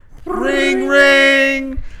Ring,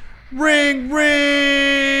 ring. Ring,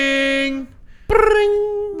 ring.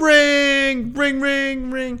 Ring, ring. Ring,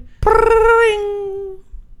 ring, ring. Ring.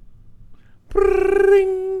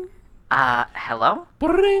 Ring. Hello?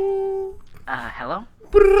 Ring. Hello?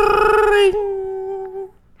 Ring.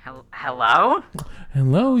 Hello?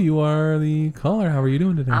 Hello, you are the caller. How are you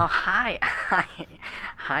doing today? Oh, hi. Hi.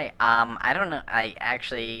 I don't know. I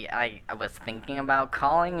was thinking about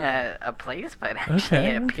calling a place, but actually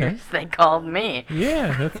it appears they called me.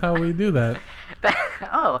 Yeah, that's how we do that.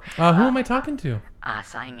 Who am I talking to?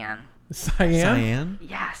 Cyan. Cyan?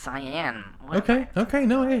 Yeah, Cyan. Okay.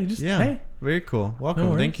 No, hey, just hey. Very cool. Welcome.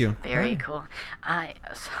 No Thank you. Very cool.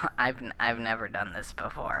 I've never done this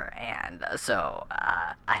before, and so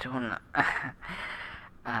I don't.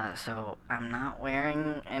 So I'm not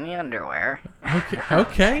wearing any underwear.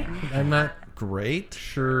 Okay. I'm not Great.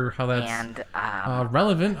 sure how that's And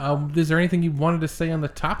relevant. Is there anything you wanted to say on the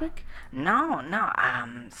topic? no.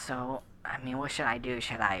 So I mean, what should I do?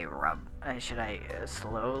 Should I rub? Should I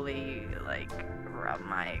slowly like rub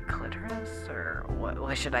my clitoris, or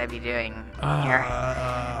what should I be doing here?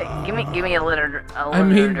 Give me a little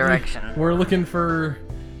direction. We're looking for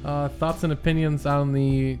thoughts and opinions on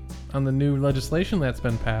the new legislation that's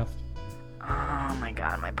been passed. Oh my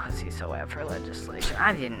god, my pussy's so wet for legislation.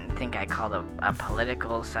 I didn't think I called a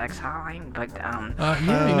political sex hotline, but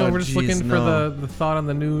We're just looking for the thought on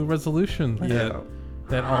the new resolution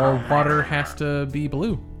that all water has to be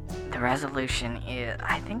blue. the resolution is,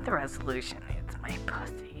 I think the resolution is my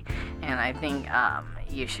pussy, and I think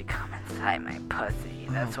you should come inside my pussy.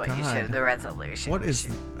 That's what you should. The resolution. What is?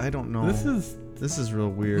 I don't know. This is real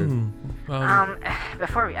weird.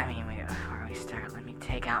 Before we start, let me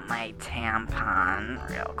take out my tampon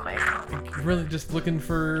real quick. Really just looking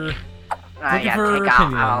for Take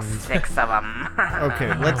out all 6 of them. Okay,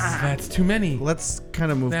 that's too many. Let's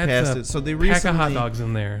kind of move That's past a it. So they pack recently of hot dogs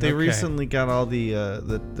in there. They Okay. recently got all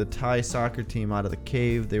the Thai soccer team out of the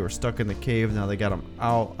cave. They were stuck in the cave. Now they got them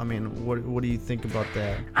out. I mean, what do you think about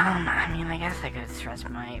that? I mean, I guess I could stretch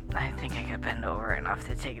I think I could bend over enough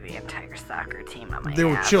to take the entire soccer team on my They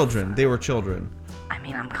were ass. children. They were children. I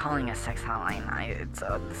mean, I'm calling a sex hotline.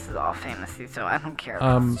 This is all fantasy, so I don't care if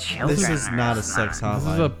it's children. This is or not a it's sex not. This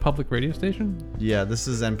is a public radio station? Yeah, this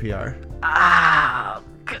is NPR. Oh,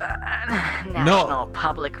 God. National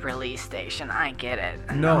Public Release Station. I get it.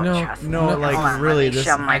 No, trust me. like, Hold on, really, let me this-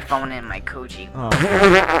 shove my phone in my coochie. Oh.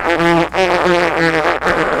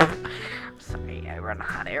 Sorry, I run a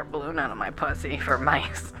hot air balloon out of my pussy for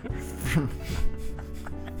mice.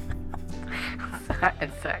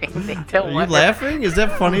 Sorry, they don't Are you laughing? Is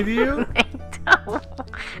that funny to you?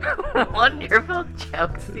 Wonderful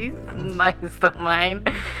jokes, these mice of mine.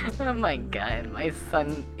 Oh my god, my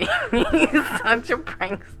son, he's such a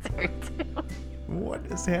prankster too. What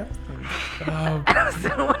is happening?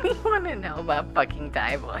 So what do you want to know about fucking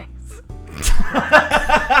Thai boys?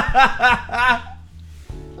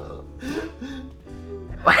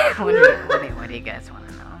 What do you guys want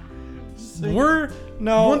to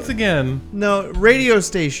know? Once again, radio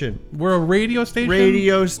station. We're a radio station.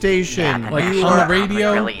 Radio station. Yeah, the Like National on the Public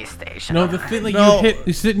radio? Release Station. No, the thing like No.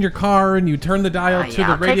 you sit in your car and you turn the dial to the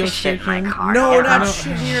I'll radio take a shit station. in my car. No, Yeah, not I'll-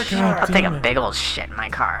 shit in your God car. I'll take a damn it. big old shit in my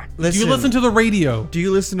car. Do you listen to the radio? Do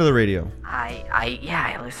you listen to the radio? I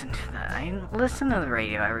listen to the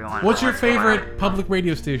radio every once What's in your a while. favorite public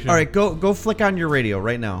radio station? All right, go flick on your radio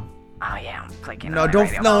right now. Oh yeah, I'm flicking. No, on the don't.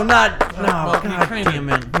 radio. No, not. No, Well, God damn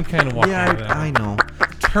it. You kind of walked Yeah, into that. I know.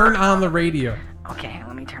 Turn on the radio. Okay,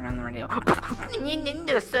 let me turn on the radio.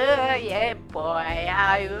 Yeah, boy,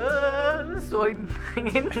 I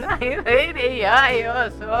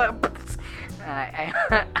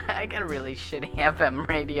got a really shitty FM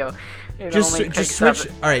radio. It Just only picks switch.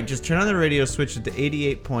 up- All right, just turn on the radio. Switch it to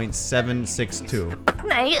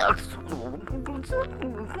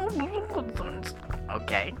 88.762.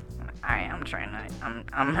 Okay. Alright, I'm trying to.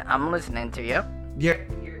 I'm listening to you. Yeah.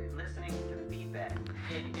 You're listening to feedback.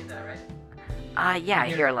 Is that right? Yeah, I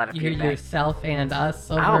hear a lot of You hear feedback. yourself and us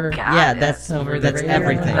Oh over. god. Yeah, that's over the radio.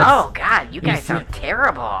 everything. Oh god, you guys see- sound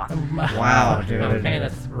terrible. Wow, dude. Okay,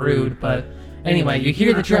 that's rude, but anyway, you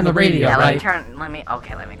hear that you're on the radio, Yeah, right? let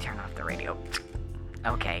me turn off the radio.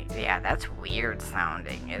 Okay, yeah, that's weird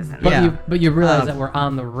sounding, isn't it? But Yeah. you realize that we're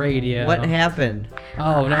on the radio. What happened?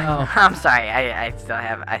 Oh no. I'm sorry. I still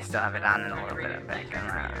have it on in a little bit of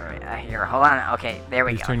background. Here, hold on. Okay, there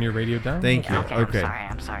we Please go. turn your radio down. Thank you. Okay,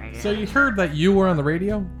 I'm sorry. So you heard that you were on the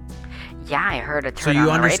radio? Yeah, I heard a turn So on you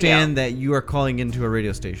the understand that you are calling into a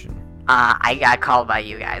radio station. I got called by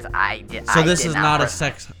you guys. I did. So this did is not a work-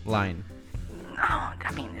 sex line. No,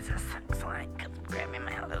 I mean it's a sex line. 'Cause I'm grabbing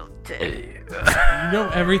my little dick. You know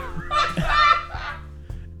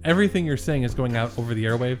everything you're saying is going out over the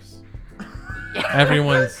airwaves.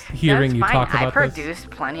 Everyone's hearing you talk about this. I produced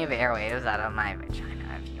plenty of airwaves out of my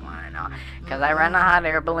vagina, if you want to know. Because I run a hot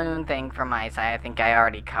air balloon thing from my side. I think I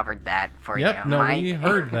already covered that for you. Yep, no, we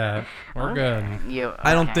heard that. We're good. Okay.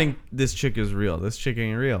 I don't think this chick is real. This chick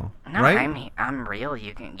ain't real. No, right? I'm real.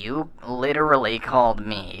 You literally called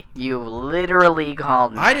me. You literally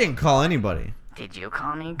called me. I didn't call anybody. Did you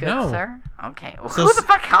call me, good No. sir? Okay. Well, So who the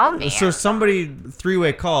fuck called me? So somebody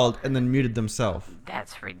three-way called and then muted themselves.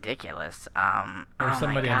 That's ridiculous. Or Oh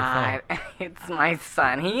somebody my on god. It's my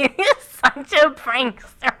son. He is such a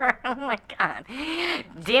prankster. Oh my god.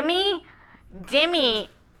 Dimmy,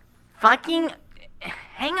 fucking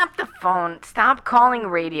hang up the phone. Stop calling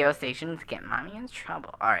radio stations. Get mommy in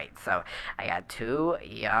trouble. Alright, so I got 2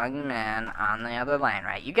 young men on the other line,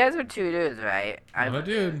 right? You guys are 2 dudes, right? I'm a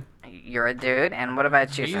dude. You're a dude, and what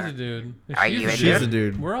about you, He's sir? a dude. Are you a She's a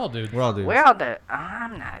dude. We're all dudes. We're all dudes. We're all dudes. Oh,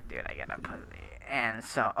 I'm not a dude. I got a pussy. And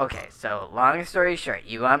so, okay, so long story short,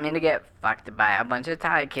 you want me to get fucked by a bunch of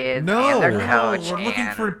Thai kids and their coach. We're looking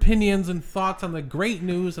for opinions and thoughts on the great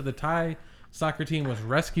news that the Thai soccer team was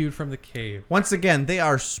rescued from the cave. Once again, they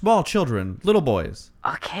are small children, little boys.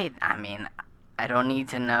 Okay, I mean, I don't need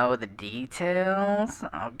to know the details.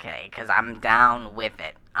 Okay, because I'm down with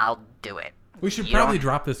it. I'll do it. We should You probably don't-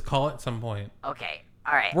 drop this call at some point. Okay,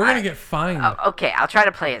 all right. We're gonna get fined. Oh, okay, I'll try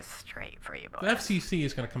to play it straight for you, The boys. FCC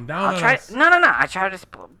is gonna come down I'll on try. us. No. I try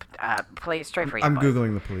to play it straight for you. I'm boys.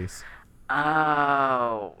 Googling the police.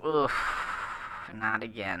 Oh, oof, not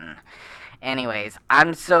again. Anyways,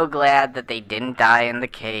 I'm so glad that they didn't die in the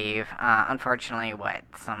cave. Unfortunately,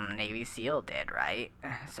 some Navy SEAL did, right?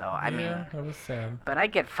 So, I mean, that was sad. but I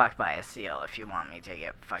get fucked by a SEAL if you want me to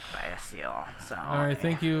get fucked by a SEAL. So, All right,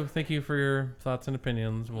 thank you for your thoughts and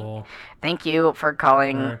opinions. We'll thank you for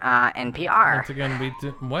calling Alright. NPR. once again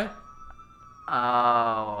what?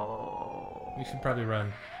 Oh. We should probably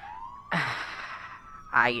run.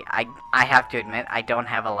 I have to admit, I don't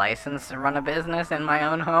have a license to run a business in my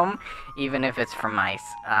own home, even if it's for mice.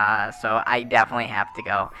 So I definitely have to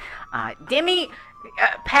go. Dimmy,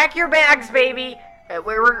 pack your bags, baby.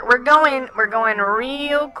 We're going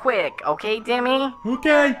real quick, okay, Dimmy?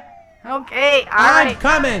 Okay, Okay, all I'm right,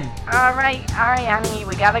 coming. all right, honey,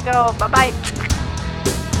 we gotta go. Bye bye.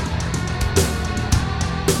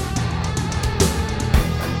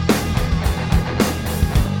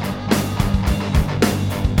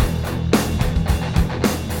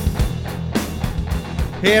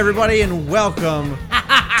 Hey, everybody, and welcome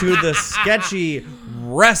to the Sketchy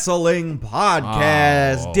Wrestling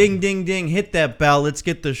Podcast. Oh. Ding, ding, ding. Hit that bell. Let's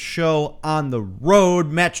get the show on the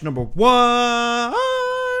road. Match number 1.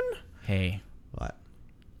 Hey, What?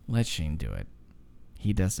 let Shane do it.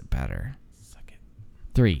 He does it better. Suck it.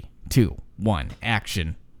 3, 2, 1,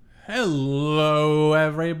 action. Hello,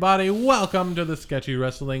 everybody. Welcome to the Sketchy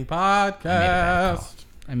Wrestling Podcast.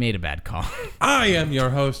 I made a bad call. I am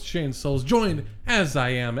your host, Shane Souls, joined as I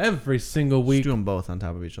am every single Just week do them both on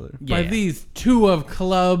top of each other. by these 2 of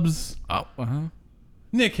clubs, Oh,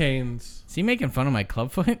 Nick Haynes, Is he making fun of my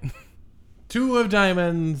clubfoot? 2 of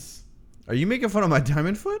diamonds, Are you making fun of my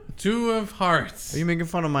diamond foot? 2 of hearts. Are you making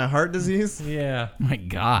fun of my heart disease? Yeah. My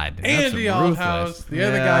God. That's Andy ruthless. Althouse, the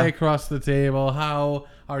other Yeah. guy across the table. How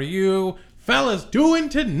are you fellas doing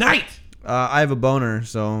tonight? I have a boner,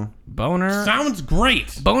 so... Boner. Sounds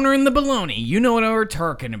great. Boner in the baloney. You know what we're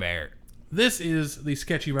talking about. This is the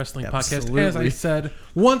Sketchy Wrestling Podcast. As Absolutely. I said,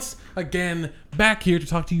 once again, back here to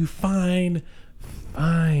talk to you fine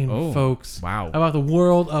folks. wow. About the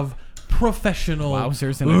world of professional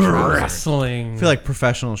Wowzers in a trouser. wrestling. I feel like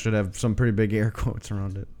professional should have some pretty big air quotes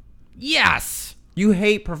around it. Yes. You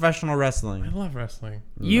hate professional I wrestling. love wrestling.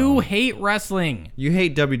 You hate wrestling. You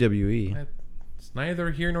hate WWE. It's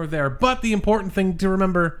neither here nor there. But the important thing to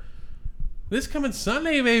remember, this coming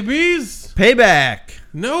Sunday, babies. Payback.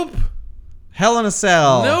 Nope. Hell in a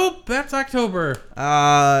Cell. Nope. That's October.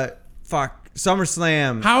 Fuck.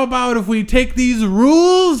 SummerSlam. How about if we take these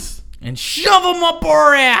rules And shove them up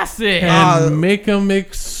our asses. and make them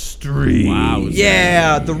extreme? Wow.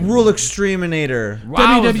 Yeah, the Rule Exterminator.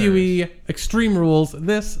 WWE Extreme Rules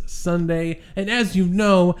this Sunday. And as you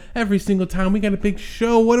know, every single time we got a big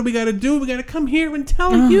show, what do? We got to come here and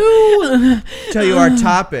tell you Tell you our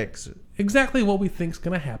topics. exactly what we think's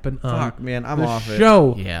going to happen on Fuck, man, I'm the off it.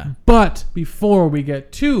 show. Yeah. But before we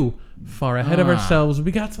get too far ahead of ourselves,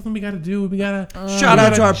 we got something we got to do. We got to Shout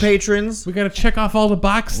out to our patrons. We got to check off all the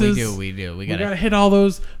boxes. We do. We We gotta got to hit all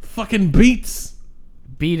those fucking beats.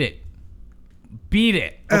 beat it. Beat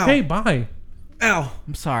it. Ow. Okay, bye. Ow.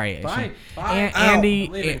 I'm sorry. Bye. Andy.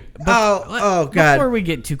 Leave it. God. Before we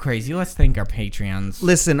get too crazy, let's thank our Patreons.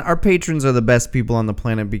 Listen, our patrons are the best people on the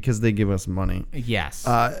planet because they give us money. Yes.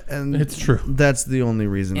 And It's true. That's the only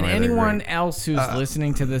reason and why they're anyone great. else who's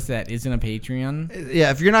listening to this that isn't a Patreon, Yeah,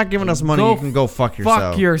 if you're not giving us money, you can go fuck yourself.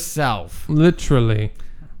 Fuck yourself. Literally.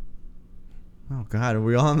 Oh, God. Are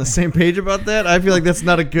we all on the same page about that? I feel like that's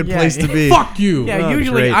not a good Yeah, place to be. Fuck you. Yeah, Oh,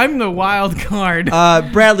 usually great. I'm the wild card.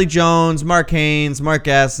 Bradley Jones, Mark Haynes, Mark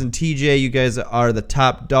S, and TJ, you guys are the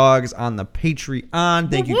top dogs on the Patreon.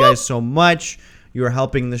 Thank you guys so much. You are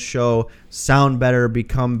helping the show sound better,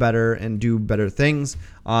 become better, and do better things.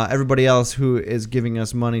 Everybody else who is giving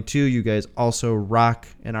us money too, you guys also rock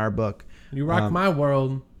in our book. You rock my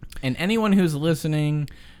world. And anyone who's listening,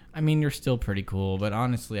 I mean, you're still pretty cool, but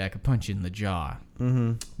honestly, I could punch you in the jaw.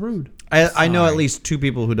 Rude. I know at Sorry. least 2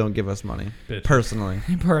 people who don't give us money Bitch. personally.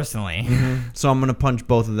 Personally. So I'm going to punch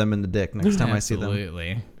both of them in the dick next time I see them.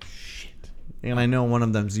 Absolutely. And I know one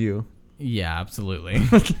of them's you. Yeah, absolutely.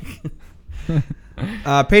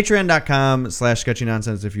 Patreon.com/sketchy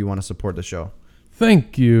nonsense if you want to support the show.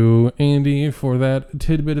 Thank you, Andy, for that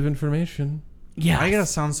tidbit of information. Yeah. I gotta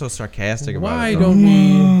sound so sarcastic about Why it. don't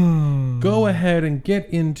we go ahead and get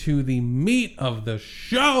into the meat of the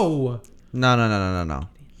show? No.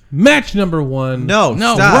 Match number 1. No,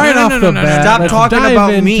 No, stop. Right No, off no, the no, no, bat, no. Stop let's talking dive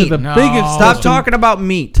about into meat. the No. biggest, Stop most talking about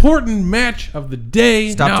meat. important match of the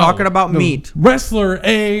day. Stop No. talking about The meat. Wrestler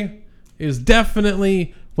A is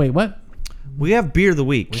definitely. Wait, what? We have beer of the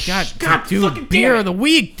week. God, dude, beer of the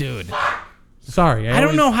week, dude. Sorry, I don't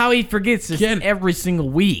always- know how he forgets this Get- every single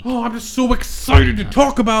week. Oh, I'm just so excited to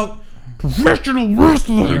talk about professional You're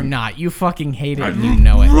wrestling. not. You fucking hate it and you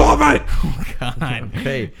know it. Love it. God.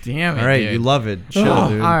 Hey, Damn it, all right, dude. you love it. Chill, Oh.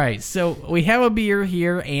 dude. All right, so we have a beer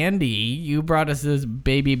here. Andy, you brought us this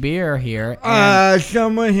baby beer here. And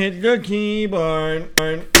Someone hit the keyboard.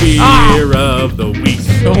 Beer of the week.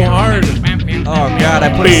 So hard. Oh God,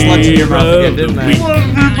 I put a sludge in your mouth again, didn't I?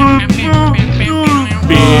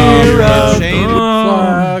 Beer of Shane.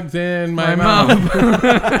 Slugs in my mouth.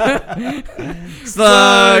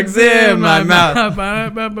 Slugs in my mouth.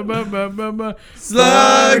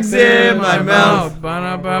 Slugs in my mouth.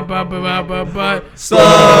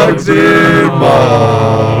 Slugs in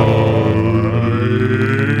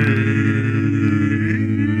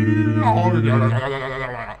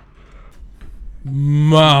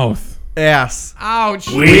Mouth. ass. Ouch.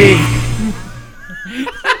 week.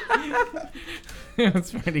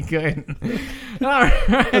 That's pretty good. All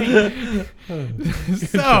right.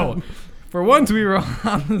 So, for once we were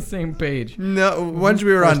on the same page. No, once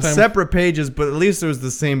we were on First time- separate pages, but at least it was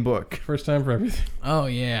the same book. First time for everything. Oh,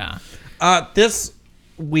 yeah. This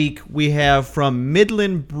week we have from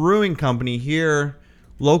Midland Brewing Company here,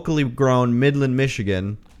 locally grown, Midland,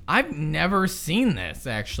 Michigan. I've never seen this,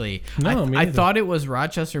 actually. No, me I neither. thought it was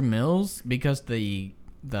Rochester Mills because the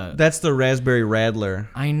That's the Raspberry Radler.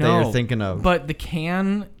 I know. that you're thinking of. But the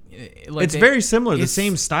can... Like it's very similar, the it's-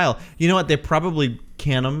 same style. You know what? They probably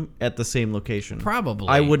can them at the same location. Probably.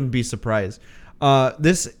 I wouldn't be surprised.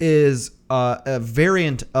 This is a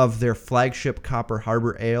variant of their flagship Copper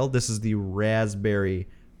Harbor Ale. This is the Raspberry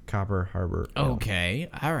Copper Harbor Ale. Okay.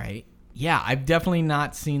 All right. Yeah, I've definitely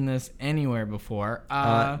not seen this anywhere before.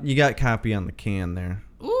 You got copy on the can there.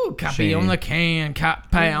 Ooh, copy Shane. on the can,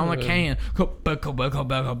 copy on the can,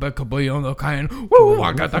 copy on the can. Woo,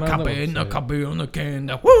 I got the copy and the copy on the can.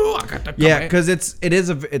 Woo, I got the copy. Yeah, because it's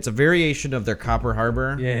a variation of their Copper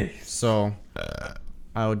Harbor. Yay. So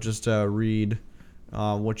I would just read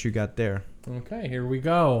what you got there. Okay, here we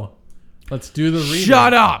go. Let's do the reading.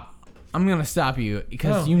 Shut up. I'm gonna stop you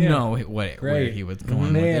because Oh, you yeah. know where Great. he was going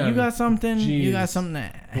with it. Man. You got something? You got Jeez. something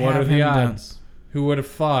that What are have the him done. odds? Who would have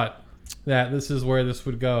thought that this is where this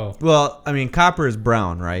would go? Well, I mean, copper is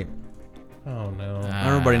brown, right? Oh no.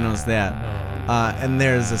 Everybody knows that. And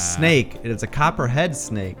there's a snake. It's a copperhead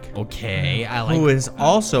snake Okay, who is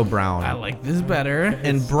also brown. I like this better.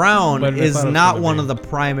 And brown Better than I is thought it was not gonna one be. of the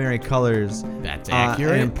primary colors. That's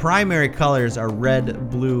accurate. And primary colors are red,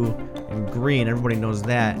 blue, and green. Everybody knows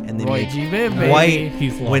that. And they Roy make G. Biv, baby. white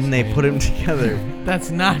He's lost when they me. put them together. That's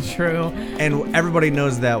not true. And everybody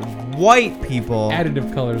knows that white people,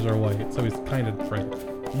 Additive colors are white, so he's kind of right.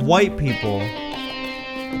 white people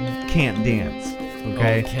can't dance.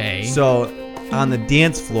 Okay. Okay. So on the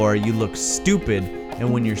dance floor, you look stupid,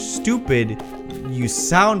 and when you're stupid, you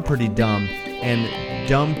sound pretty dumb. And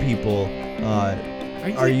dumb people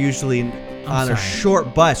are usually on a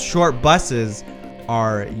short bus. Short buses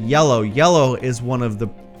are yellow. Yellow is one of the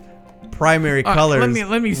primary colors.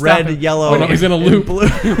 let me stop red, it. yellow, Oh, no, he's in a loop. blue.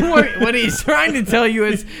 What he's trying to tell you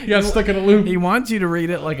is You got stuck in a loop. he wants you to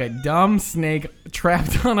read it like a dumb snake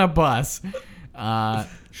trapped on a bus.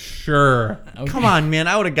 Sure. Come on, man.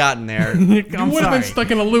 I would have gotten there. You I'm would have sorry. been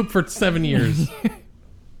stuck in a loop for 7 years.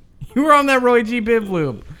 You were on that Roy G. Biv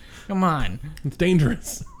loop. Come on. It's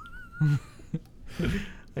dangerous.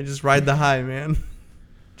 I just ride the high, man.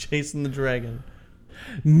 Chasing the dragon.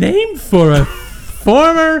 Named for a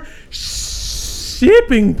former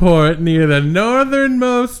shipping port near the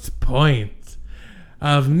northernmost point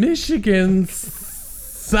of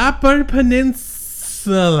Michigan's Upper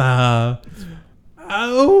Peninsula.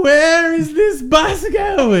 Where is this bus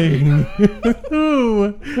going?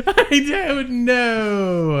 Ooh, I don't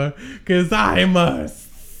know. Because I'm a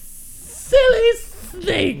silly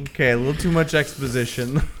snake. Okay, a little too much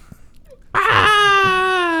exposition.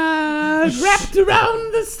 Wrapped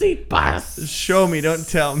around the seat bus. Show me, don't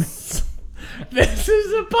tell me. This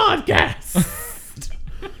is a podcast.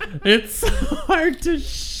 It's hard to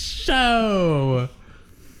show.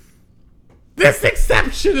 This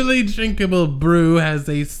exceptionally drinkable brew has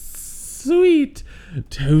a sweet,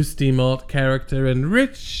 toasty malt character and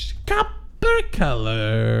rich copper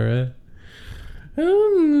color.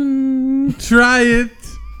 Try it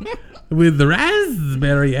with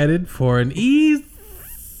raspberry added for an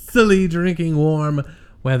easily drinking warm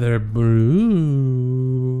weather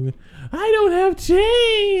brew. I don't have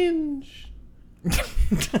change.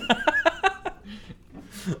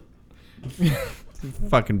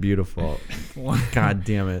 Fucking beautiful. God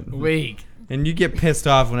damn it. Wait. And you get pissed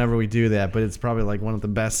off whenever we do that, but it's probably like one of the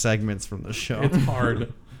best segments from the show. It's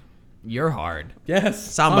hard. You're hard. Yes,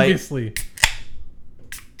 Soundbite. obviously.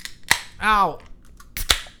 Ow.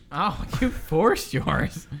 Oh, you forced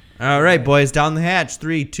yours. All right, boys, down the hatch.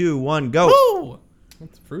 3, 2, 1, go. Ooh.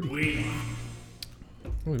 That's fruity.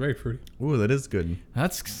 Oh, very fruity. Ooh, that is good.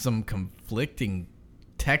 That's some conflicting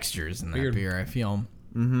textures in that Weird. beer, I feel.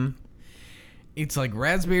 Mm-hmm. It's like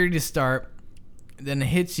raspberry to start, then it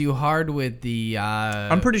hits you hard with the...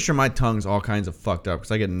 I'm pretty sure my tongue's all kinds of fucked up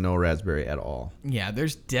because I get no raspberry at all. Yeah,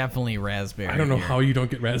 there's definitely raspberry. I don't know here. how you don't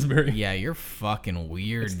get raspberry. Yeah, you're fucking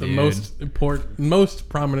weird, It's dude. the most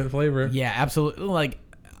prominent flavor. Yeah, absolutely.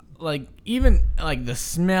 Like even like the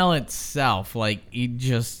smell itself, like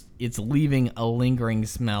it's leaving a lingering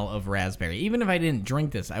smell of raspberry. Even if I didn't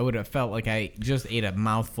drink this, I would have felt like I just ate a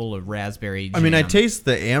mouthful of raspberry jam. I mean, I taste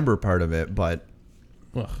the amber part of it, but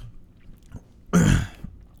Ugh.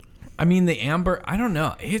 I mean, the amber, I don't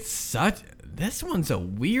know. This one's a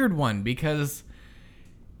weird one because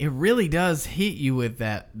it really does hit you with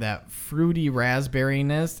that fruity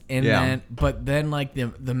raspberryness, and Yeah. then like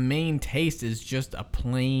the main taste is just a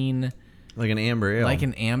plain like an amber ale. like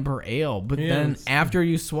an amber ale. But Yeah, then it's- after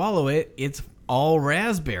you swallow it, it's all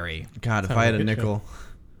raspberry. God, if Sounds I had like a a good nickel.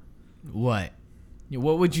 What?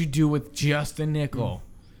 What would you do with just a nickel?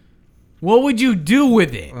 What would you do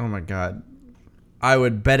with it? Oh my God. I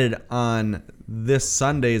would bet it on this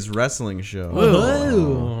Sunday's wrestling show.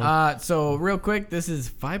 So real quick, this is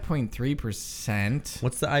 5.3%.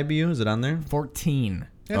 What's the IBU? Is it on there? 14.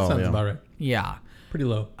 That Oh, sounds yeah. about right. Yeah. Pretty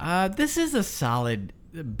low. This is a solid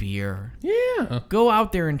beer. Yeah. Go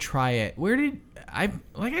out there and try it.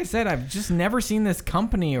 Like I said, I've just never seen this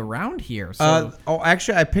company around here. So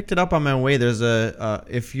Actually, I picked it up on my way. There's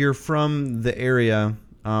if you're from the area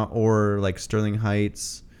or like Sterling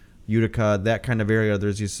Heights, Utica, that kind of area,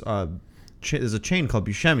 there's these there's a chain called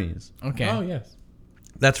Buscemi's. okay. Oh, yes.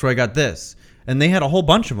 That's where I got this, and they had a whole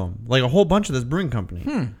bunch of them, like a whole bunch of this brewing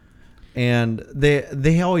company, and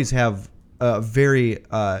they always have a very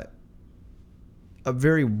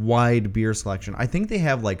wide beer selection. I think they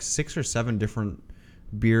have like 6 or 7 different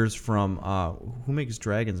beers from who makes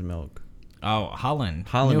Dragon's Milk. Oh, Holland.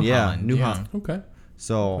 Holland, yeah, New Holland. Okay.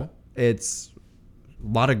 So it's a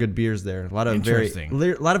lot of good beers there. A lot of Interesting.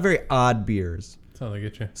 very odd beers. That's how they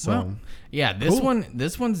get you. So Well, yeah, this Cool.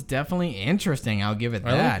 one's definitely interesting. I'll give it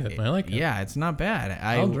I like that. it. I like it. Yeah, it's not bad.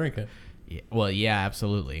 I'll drink it. Well, yeah,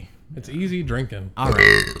 absolutely. It's easy drinking. All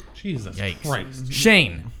right. Jesus Yikes. Christ.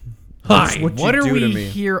 Shane, That's Hi. what you what are do to we me.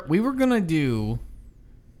 here? We were gonna do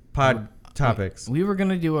topics. we were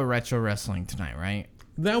gonna do a retro wrestling tonight, right?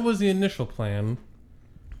 That was the initial plan.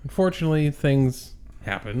 Unfortunately, things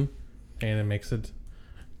happen, and it makes it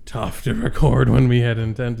tough to record when we had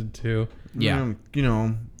intended to. Yeah. You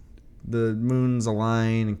know, the moons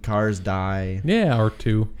align and cars die. Yeah, or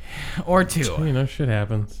two. Or two. You know, shit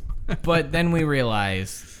happens. But then we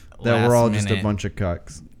realized That we're last all just a minute bunch of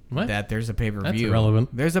cucks. What? that there's a pay-per-view. That's irrelevant.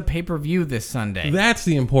 There's a pay-per-view this Sunday. That's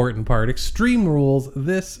the important part. Extreme Rules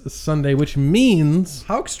this Sunday, which means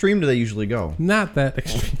How extreme do they usually go? not that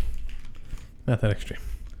extreme. Not that extreme.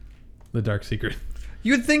 The Dark Secret.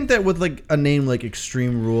 You'd think that with like a name like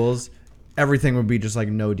Extreme Rules, everything would be just like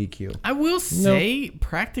no DQ. I will say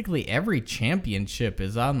practically every championship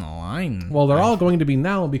is on the line. Well, they're all going to be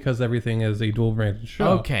now because everything is a dual branded show.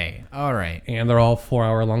 Okay. All right. And they're all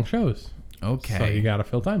 4-hour long shows. Okay. So you got to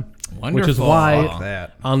fill time. Wonderful. Which is why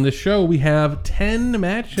That on the show we have 10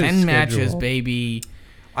 matches. 10 matches, scheduled. baby.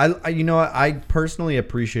 I you know what? I personally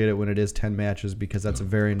appreciate it when it is 10 matches because that's a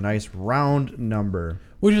very nice round number.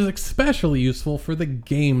 Which is especially useful for the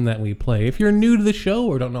game that we play. If you're new to the show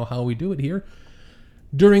or don't know how we do it here,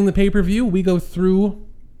 during the pay-per-view, we go through,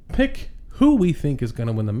 pick who we think is going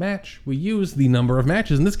to win the match. We use the number of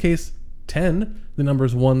matches. In this case, 10. The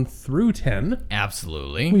numbers 1 through 10.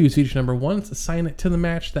 Absolutely. We use each number once, assign it to the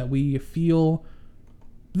match that we feel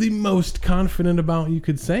the most confident about, you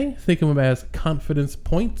could say. Think of them as confidence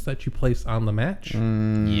points that you place on the match.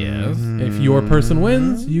 Yes. If your person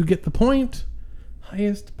wins, you get the point.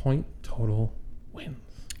 Highest point total wins.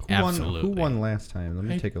 Absolutely. Who won last time? Let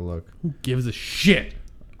me take a look. Who gives a shit?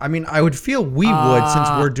 I mean, I would feel we would since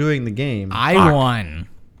we're doing the game. I won.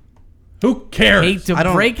 Who cares? Hate to I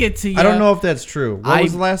don't- break it to you. I don't know if that's true. What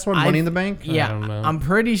was the last one? I- Money in the Bank? Yeah, don't know. I'm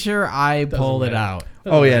pretty sure I pulled it matter. out.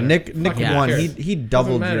 Oh yeah, matter. Nick Fucking won. cares. He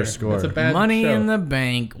doubled Doesn't your matter. score. It's a bad Money show. in the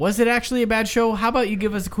Bank. Was it actually a bad show? How about you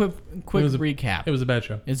give us a quick It was a- recap? It was a bad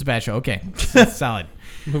show. It's a bad show. Okay, That's solid.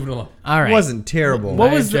 Moving along. All right. It wasn't terrible. What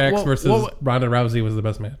Nia was the- Jax what- versus what- Ronda Rousey was the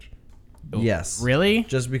best match. Yes. Really?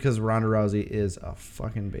 Just because Ronda Rousey is a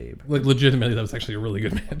fucking babe. Like legitimately, that was actually a really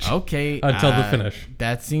good match. Okay. Until the finish.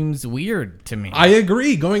 That seems weird to me. I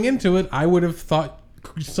agree. Going into it, I would have thought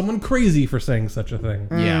someone crazy for saying such a thing.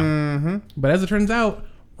 yeah. But as it turns out,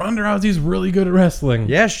 Ronda Rousey's really good at wrestling.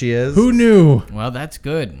 Yeah, she is. Who knew? Well, that's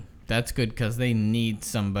good. That's good because they need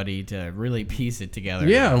somebody to really piece it together.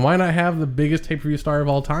 Yeah, and why not have the biggest pay-per-view star of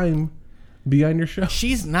all time be on your show?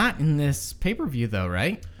 She's not in this pay-per-view though,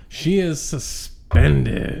 right? She is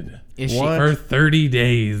suspended Is What? for 30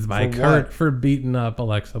 days by For Kurt what? for beating up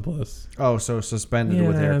Alexa Bliss. Oh, so suspended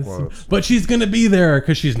with air Yes. quotes. But she's going to be there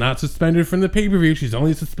because she's not suspended from the pay-per-view. She's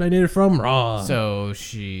only suspended from Raw. So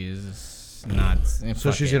she's not.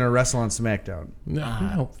 So she's gonna wrestle on SmackDown.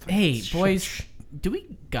 no. Hey, boys, do we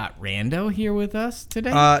got Rando here with us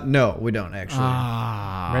today? No, we don't actually.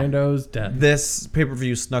 Ah, Rando's dead. This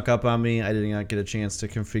pay-per-view snuck up on me. I did not get a chance to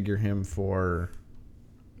configure him for.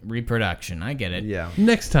 reproduction. I get it. Yeah.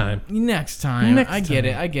 Next time. Next time. Next I get time.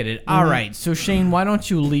 it. I get it. All right. So Shane, why don't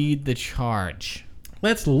you lead the charge?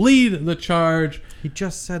 Let's lead the charge. He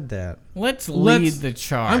just said that. Let's lead Let's- the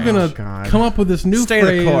charge. I'm going to God. come up with this new Stay the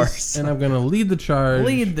phrase, course. and I'm going to lead the charge.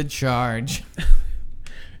 lead the charge.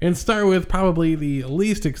 And start with probably the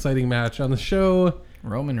least exciting match on the show.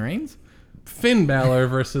 Roman Reigns. Finn Balor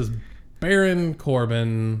versus Baron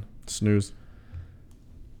Corbin. Snooze.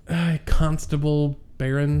 Constable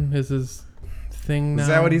Baron is his thing now. Is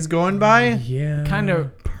that what he's going by? Yeah. Kind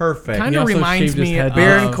of. Perfect. Kind He of also reminds shaved his me head of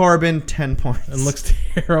Baron Corbin, 10 points. And looks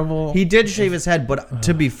terrible. He did shave his head, but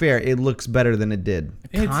to be fair, it looks better than it did.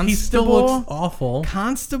 He still Constable? looks awful.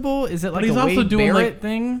 Constable. Is it like he's a also Wade doing, Barrett like-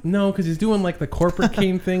 thing? No, because he's doing like the corporate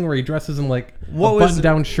cane thing where he dresses in like What a was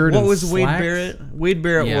button-down shirt What and was Wade slacks. Barrett? Wade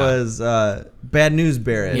Barrett Yeah. was Bad News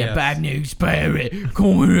Barrett. Yeah, Yes. bad news, Barrett.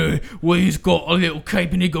 Coming in where he's got a little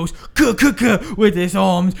cape and he goes kuh with his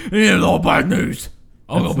arms. And a lot of bad news.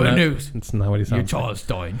 I got bad news. It's not what he Your sounds like. child's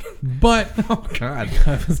dying. But Oh God.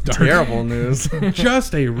 that was dark. Terrible news.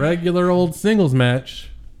 Just a regular old singles match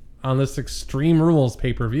on this Extreme Rules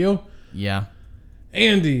pay-per-view. Yeah.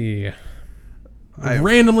 Andy,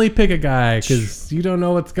 randomly pick a guy because you don't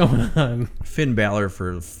know what's going on. Finn Balor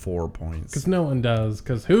for 4 points. Because no one does.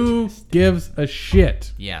 Because who gives a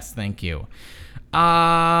shit? Yes, thank you.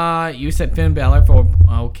 You said Finn Balor for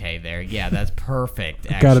okay there. Yeah, that's perfect.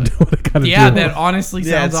 Gotta Actually. do what I gotta Yeah, do. that honestly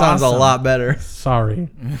Yeah, it sounds sounds awesome. a lot better. Sorry.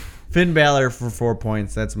 Finn Balor for 4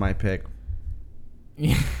 points. That's my pick.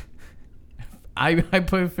 I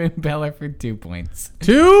put Finn Balor for 2 points.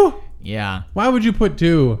 2? Yeah, Why would you put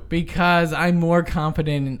 2? because I'm more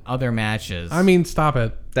confident in other matches. I mean, stop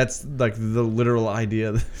it. That's like the literal idea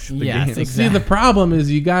of the Yes, game. See, exactly. the problem is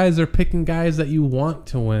you guys are picking guys that you want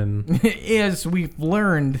to win. Is we've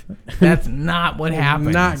learned that's not what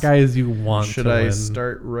happens. Not guys you want Should to I win.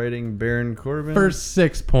 start writing Baron Corbin? For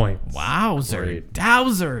 6 points. Wowzer, Great.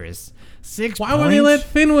 Dowsers, 6 Why points. would they let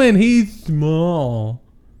Finn win? He's small.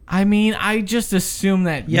 I mean, I just assume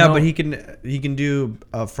that. Yeah, no- but he can do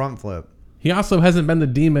a front flip. He also hasn't been the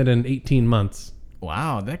Demon in 18 months.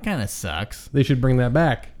 Wow, that kind of sucks. They should bring that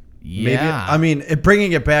back. Maybe, Yeah, I mean,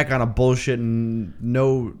 bringing it back on a bullshit and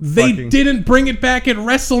no. They fucking- didn't bring it back at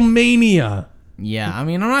WrestleMania. Yeah, I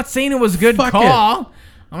mean, I'm not saying it was a good Fuck call.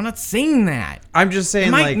 I'm not saying that. I'm just saying,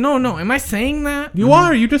 Am I, like, no, am I saying that? You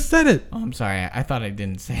are. You just said it. Oh, I'm sorry. I thought I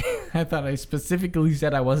didn't say I thought I specifically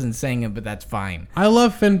said I wasn't saying it, but that's fine. I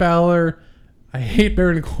love Finn Balor. I hate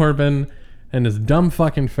Baron Corbin and his dumb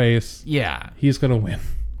fucking face. Yeah. He's gonna win.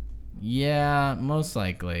 Yeah, most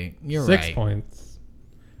likely. You're 6 right. points,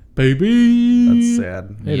 baby. that's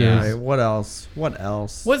sad. It Yeah. is. All right, what else? What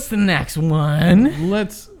else? What's the next one?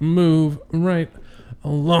 Let's move right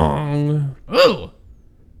along. Ooh.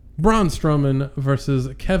 Braun Strowman versus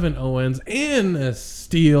Kevin Owens in a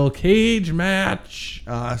steel cage match.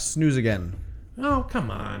 Snooze again. Oh,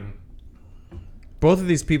 come on. Both of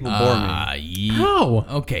these people bore me. Yeah. How?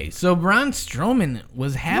 Okay, so Braun Strowman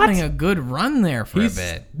was having What? a good run there for He's a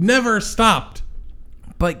bit. never stopped.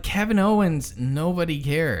 But Kevin Owens, nobody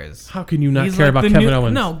cares. How can you not He's care like about the Kevin new,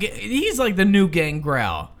 Owens? No, he's like the new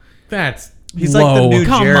Gangrel. That's He's low. like the new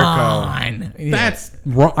Come Jericho. on. That's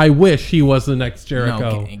wrong. I wish he was the next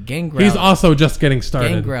Jericho. No, Gangrel. He's also just getting started.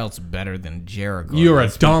 Gangrel's better than Jericho. You're a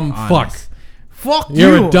let's be dumb honest. Fuck you.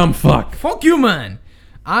 You're a dumb fuck. Fuck you, man.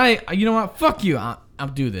 You know what? Fuck you. I'll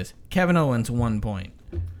do this. Kevin Owens, 1 point.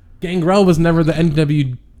 Gangrel was never the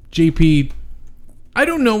NWGP. I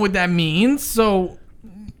don't know what that means, so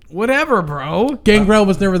whatever, bro. Gangrel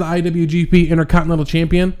was never the IWGP Intercontinental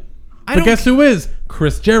Champion. I But don't guess who is?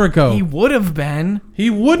 Chris Jericho. He would have been, He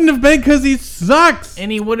wouldn't have been because he sucks.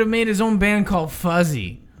 and he would have made his own band called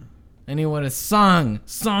Fuzzy. And he would have sung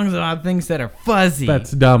songs about things that are fuzzy.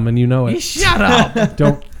 That's dumb, and you know Hey, it. shut up.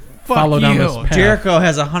 Don't follow down this you. path. Jericho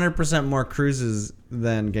has 100% more cruises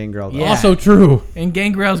than Gangrel does. Yeah. Also true. And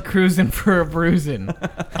Gangrel's cruising for a bruising.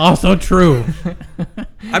 Also true.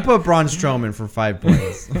 I put Braun Strowman for 5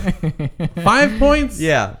 points. 5 points?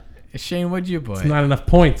 Yeah. Shane, what'd you put? It's not enough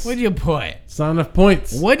points. What'd you put? It's not enough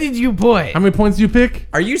points. What did you put? How many points did you pick?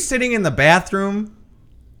 Are you sitting in the bathroom?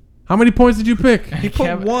 How many points did you pick? He put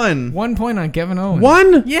Kev- 1. 1 point on Kevin Owens.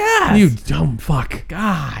 1? Yes. You dumb fuck.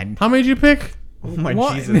 God. How many did you pick? Oh my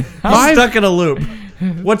What? Jesus. Five? I'm stuck in a loop.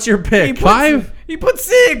 What's your pick? 5? He put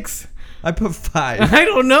 6. I put 5. I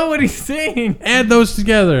don't know what he's saying. Add those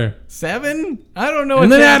together. 7? I don't know.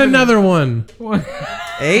 And then what's add happening. another one.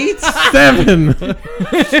 8? 7.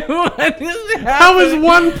 What is that? How is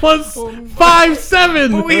 1 plus 5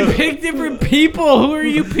 7? We picked different people. Who are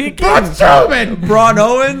you picking? Braun Strowman. Braun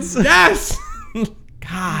Owens? Yes.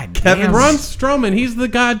 God, Kevin damn. Braun Strowman. He's the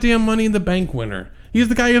goddamn Money in the Bank winner. He's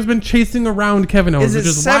the guy who's been chasing around Kevin Owens. Is it which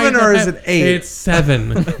is 7 why or the is heck- it 8? It's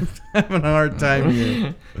 7. Having a hard time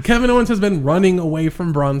here. Kevin Owens has been running away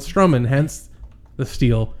from Braun Strowman, hence the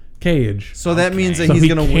steel cage. So that means that So he's he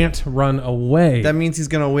gonna win. can't run away. That means he's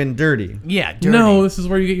gonna win dirty. Yeah, dirty. No, this is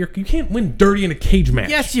where you get your. You can't win dirty in a cage match.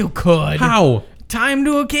 Yes, you could. How? Tie him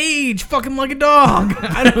to a cage. Fuck him like a dog.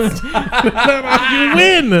 I don't. You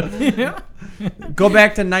win. Go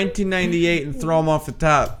back to 1998 and throw him off the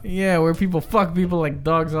top. Yeah, where people fuck people like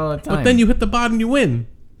dogs all the time. But then you hit the bottom, you win.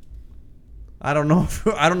 I don't know.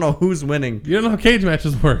 I don't know who's winning. You don't know how cage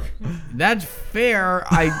matches work. That's fair.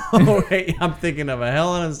 Oh wait, I'm thinking of a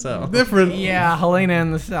Hell in a Cell. Different. Yeah, Helena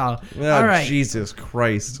in the South. Oh, All right. Jesus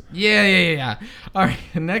Christ. Yeah. All right,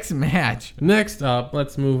 next match. Next up,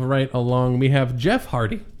 let's move right along. We have Jeff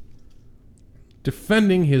Hardy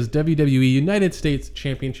defending his WWE United States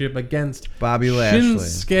Championship against Bobby Lashley.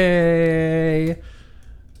 Shinsuke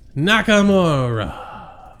Nakamura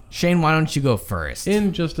Shane, why don't you go first?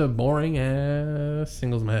 in just a boring ass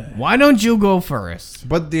singles match. Why don't you go first?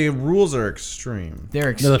 But the rules are extreme. They're Now,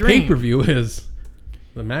 extreme. the pay-per-view is.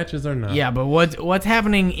 The matches are not. Yeah, but what's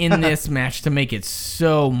happening in this match to make it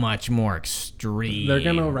so much more extreme? They're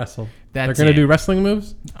going to wrestle. That's They're going it. to do wrestling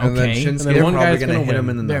moves. And then Okay. Shinsuke And then one probably guy's gonna gonna hit him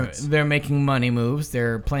win. in the They're nuts. they're making money moves.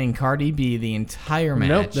 They're playing Cardi B the entire match.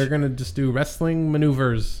 Nope, they're going to just do wrestling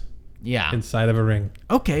maneuvers Yeah. inside of a ring.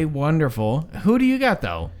 Okay, wonderful. Who do you got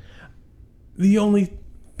though? The only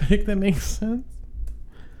pick that makes sense?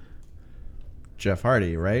 Jeff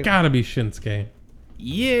Hardy, right? Gotta be Shinsuke.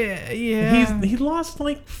 Yeah. He lost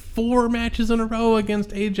like 4 matches in a row against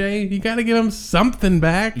AJ. You gotta give him something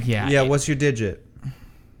back. yeah. Yeah. What's your digit?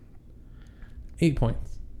 8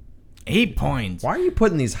 points. 8 points. Why are you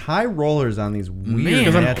putting these high rollers on these weird Man.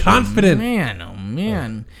 Because I'm matches? confident. Man, oh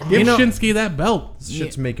man. Give You know, Shinsuke that belt. This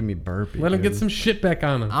shit's making me burpy. Let him dude. get some shit back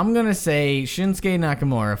on him. I'm gonna say Shinsuke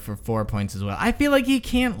Nakamura for 4 points as well. I feel like he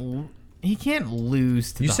can't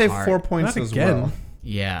lose to You the say Hart. 4 points Not as again. well.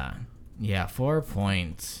 Yeah, 4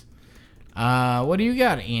 points. What do you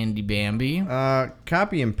got, Andy Bambi?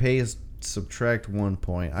 Copy and paste. Subtract 1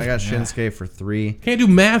 point. I got Shinsuke for 3. Can't do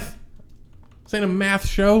math. This ain't a math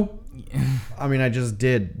show. I mean, I just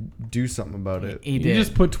did do something about it. He You did.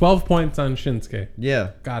 just put 12 points on Shinsuke.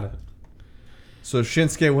 Yeah. Got it. So if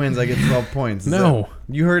Shinsuke wins, I get 12 points. Is No.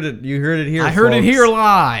 that- you heard it. You heard it here. I heard it folks. here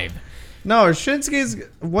live. No, Shinsuke's.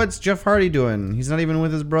 What's Jeff Hardy doing? He's not even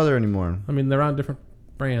with his brother anymore. I mean, they're on different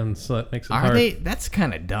brands, so that makes it Are hard. they? That's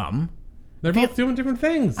kind of dumb. They're both doing different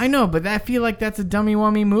things. I know, but I feel like that's a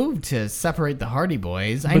dummy-wummy move to separate the Hardy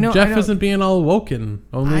Boys. But I know. Jeff I know, isn't being all woken.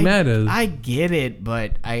 Only Matt is. I get it,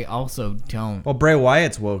 but I also don't. Well, Bray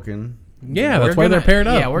Wyatt's woken. yeah, that's We're why they're gonna- paired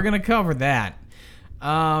up. Yeah, we're gonna cover that.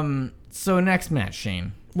 So next match,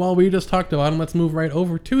 Shane. Well, we just talked about them. Let's move right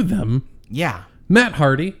over to them. Yeah. Matt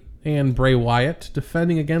Hardy and Bray Wyatt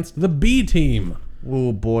defending against the B team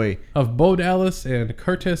Oh boy, of Bo Dallas and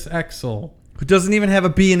Curtis Axel. who doesn't even have a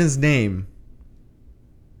B in his name?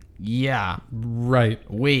 Yeah. Right.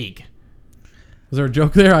 Weak. Is there a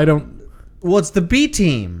joke there? I don't. Well, it's the B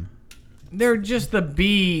team. They're just the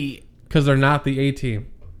B. Because they're not the A team.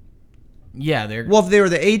 Yeah, they're. Well, if they were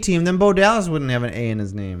the A team, then Bo Dallas wouldn't have an A in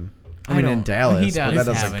his name. I mean, in don't- Dallas, he but does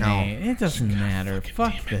that have doesn't an count. A. It doesn't matter.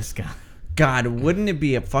 Fuck this guy. God, wouldn't it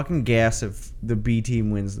be a fucking gas if the B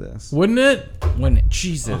team wins this? Wouldn't it? When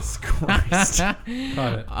Jesus Christ. Caught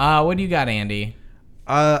it. what do you got, Andy?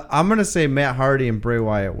 I'm gonna say Matt Hardy and Bray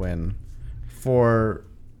Wyatt win for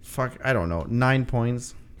I don't know, 9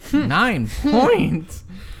 points. 9 points.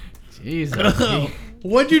 Jesus.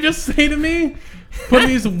 What'd you just say to me? Putting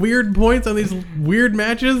these weird points on these weird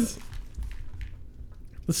matches?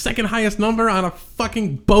 The second highest number on a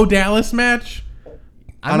fucking Bo Dallas match?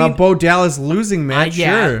 I On mean, a Bo Dallas losing match,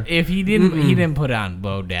 yeah, sure. if he didn't put on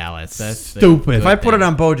Bo Dallas. That's the Stupid. good If I put it thing.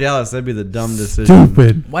 on Bo Dallas, that'd be the dumb decision.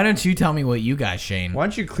 Stupid. Why don't you tell me what you got, Shane? Why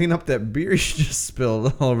don't you clean up that beer you just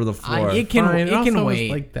spilled all over the floor? It can Fine, it it also can was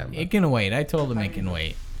wait. like that much. It can wait. I told him it can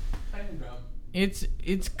wait.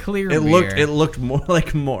 It's clear It beer. looked more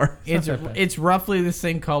like more. It's roughly the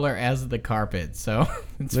same color as the carpet, so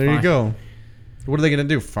it's There fine. you go. What are they gonna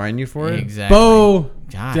do? Fine you for it? Exactly. Bo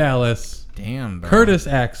God Dallas. damn, bro. Curtis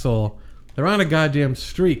Axel. They're on a goddamn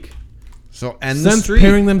streak. So end the Since streak.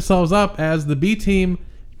 pairing themselves up as the B team,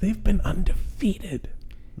 they've been undefeated.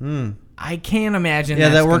 I can't imagine. Yeah,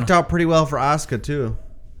 that's that worked out pretty well for Asuka too.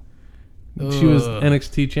 She was Ugh.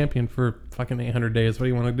 NXT champion for fucking 800 days. What do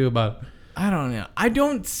you want to do about it? I don't know. I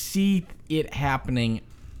don't see it happening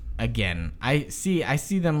again. I see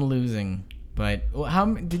them losing. But how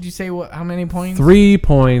did you say? How many points? 3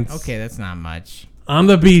 points. Okay, that's not much. On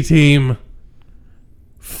the B team.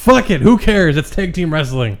 Fuck it. Who cares? It's tag team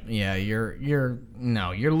wrestling. Yeah, you're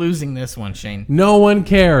losing this one, Shane. No one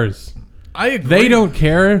cares. I agree. They don't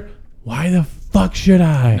care. Why the fuck should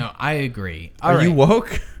I? No, I agree. Are you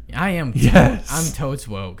woke? I am. Yes. I'm totes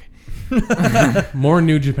woke. More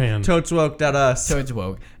New Japan. Toadswoke.us. Totes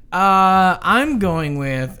woke. I'm going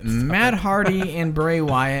with Matt Hardy and Bray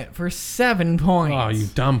Wyatt for 7 points. Oh, you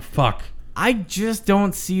dumb fuck. I just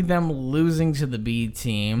don't see them losing to the B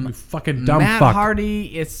team. You fucking dumb Matt fuck.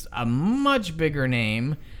 Hardy is a much bigger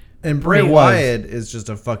name. And Bray Bray Wyatt is just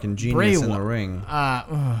a fucking genius Bray in the Wy- ring.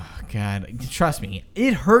 Oh God, trust me,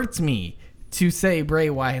 it hurts me to say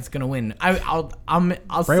Bray Wyatt's gonna win. I'll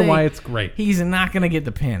Bray say Wyatt's great. he's not gonna get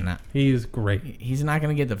the pin. He's great. He's not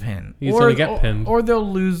gonna get the pin. He's gonna get pinned. Or they'll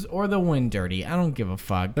lose, or they'll win dirty. I don't give a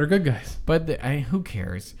fuck. They're good guys. But who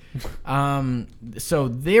cares? So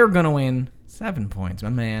they're gonna win 7 points, my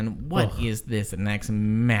man. What is this next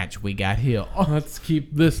match we got here? Oh, Let's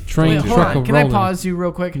keep this train wait, hold truck on. Can rolling. I pause you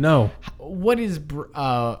real quick? No. What is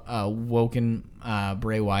Woken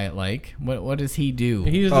Bray Wyatt like? What does he do?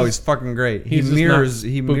 He's Oh, just, he's fucking great. he's just He not mirrors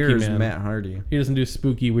spooky, man. Matt Hardy. he doesn't do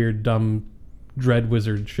spooky, weird, dumb, dread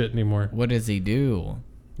wizard shit anymore. What does he do?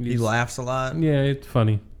 He laughs a lot. Yeah, it's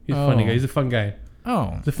funny. He's a funny Oh. guy. He's a fun guy.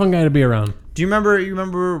 Oh, He's a fun guy to be around. Do you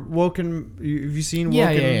remember Woken? Have you seen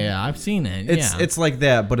Woken? yeah. I've seen it. It's like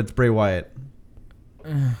that, but it's Bray Wyatt.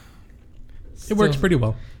 It works pretty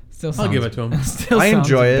well. Still I'll give sounds- it to him. Still I sounds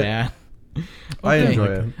enjoy it. bad. I Okay. enjoy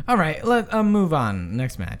it. All right, let move on.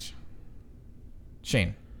 Next match.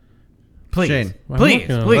 Shane. Please. Shane. I'm Please,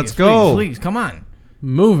 working on it. please, Let's go. Please, come on.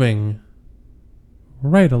 Moving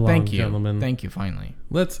right along, Thank you. gentlemen. Thank you, finally.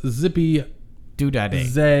 Let's zippy Do-da-day.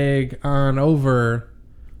 zag on over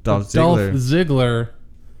Dolph Dolph Ziggler. Ziggler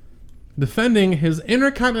defending his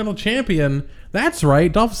Intercontinental Champion. That's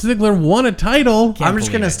right, Dolph Ziggler won a title. Can't I'm just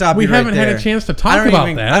believe gonna it. stop We you right haven't had a there. chance to I talk don't about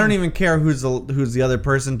even, that. I don't even care who's the other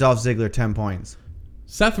person. Dolph Ziggler, 10 points.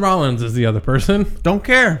 Seth Rollins is the other person Don't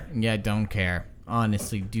care. Yeah, don't care.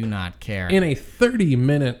 Honestly, do not care. in a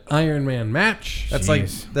 30-minute Iron Man match. That's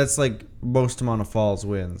Jeez. like most amount of falls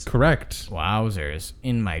wins. Correct. Wowzers.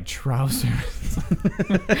 In my trousers.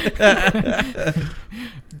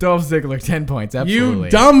 Dolph Ziggler, 10 points. Absolutely.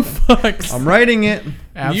 You dumb fucks. I'm writing it.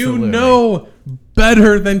 Absolutely. You know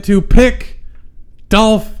better than to pick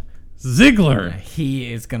Dolph Ziggler.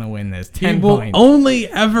 He is going to win this. He 10 will points. only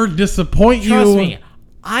ever disappoint Trust you. me.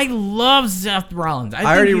 I love Seth Rollins. I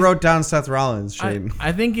already wrote down Seth Rollins, Shane.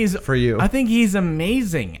 I think he's For you. I think he's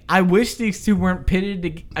amazing. I wish these two weren't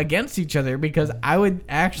pitted against each other because I would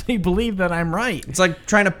actually believe that I'm right. It's like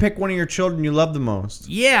trying to pick one of your children you love the most.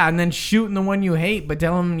 Yeah, and then shooting the one you hate, but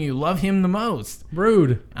telling him you love him the most.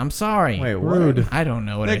 Rude. I'm sorry. Wait, what? Rude. I don't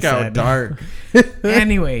know what That I got said. dark.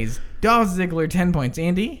 Anyways, Dolph Ziggler, 10 points.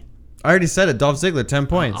 Andy? I already said it. Dolph Ziggler, 10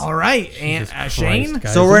 points. All right. And Jesus Shane? Christ,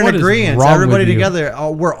 guys. So we're in What is agreement. wrong Everybody with you? together.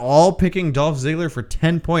 We're all picking Dolph Ziggler for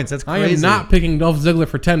 10 points. That's I crazy. am not picking Dolph Ziggler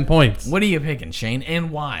for 10 points. What are you picking, Shane? And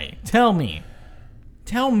why? Tell me.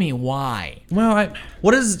 Tell me why. Well,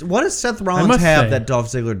 What does Seth Rollins must have say- that Dolph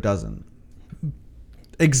Ziggler doesn't?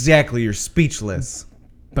 Exactly. You're speechless.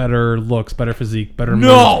 better looks, better physique, better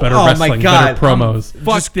No! moves, better Oh my wrestling, God. better promos.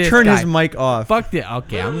 Fuck Just this turn guy. his mic off. Fuck it.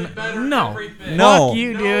 Okay, no. No. Fuck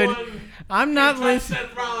you, dude. I'm not listening.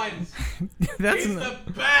 That's the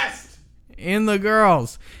best. in the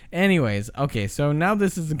girls. Anyways, okay, so now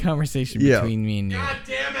this is a conversation Yeah. between me and you.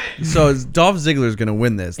 Damn it. So Dolph Ziggler's going to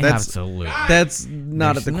win this. Absolutely. That's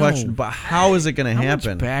not There's at the no- question. But how is it going to How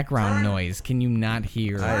happen? much background noise can you not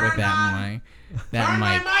hear with that mic? That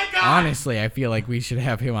mic. Honestly, I feel like we should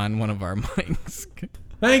have him on one of our mics.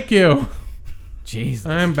 Thank you. Jesus.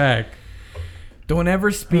 I'm back. Don't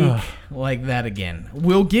ever speak like that again.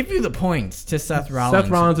 We'll give you the points to Seth Rollins.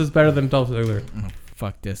 Seth Rollins is better than Dolph Ziggler.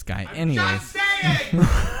 Fuck this guy. Anyways.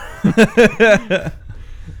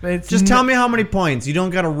 Just tell me how many points. You don't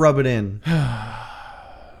got to rub it in.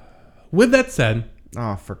 With that said,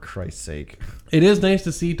 Oh, for Christ's sake. it is nice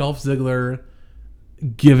to see Dolph Ziggler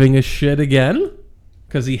giving a shit again,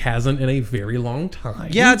 because he hasn't in a very long time.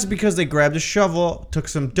 Yeah, it's because they grabbed a shovel, took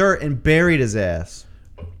some dirt, and buried his ass.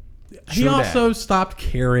 He True also stopped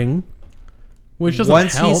caring, which doesn't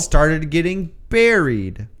Once help. he started getting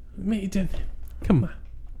buried. I mean, he didn't- Come on.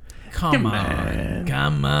 Come on.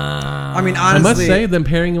 Come on. I mean, I must honestly, say, them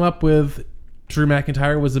pairing him up with Drew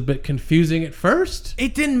McIntyre was a bit confusing at first,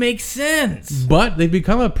 It didn't make sense. but they've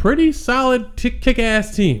become a pretty solid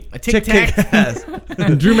kick-ass team. A tick tic tac. ass.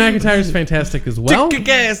 And Drew McIntyre's fantastic as well. Tick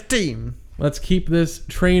ass team. Let's keep this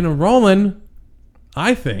train rolling.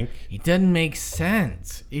 I think. It didn't make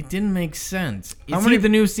sense. It didn't make sense. How Is many- he the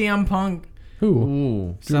new CM Punk? Who?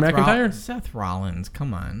 Ooh. Drew McIntyre? Seth Rollins.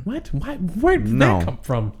 Come on. What? Where did No. that come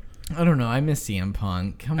from? I don't know. I miss CM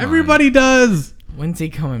Punk. Come on. Everybody does. When's he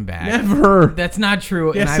coming back? Never. That's not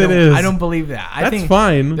true. Yes, and it is. I don't believe that. I That's think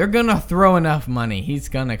fine. they're gonna throw enough money. He's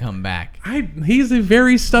gonna come back. He's a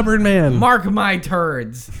very stubborn man. Mark my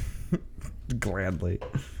turds. Gladly.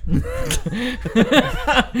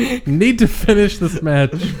 Need to finish this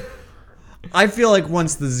match. I feel like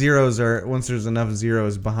once there's enough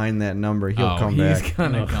zeros behind that number, he'll come he's back.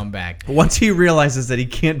 gonna come back. Once he realizes that he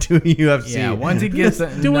can't do UFC. Yeah, once he gets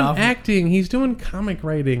Doing enough. acting. He's doing comic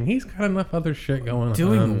writing. He's got enough other shit going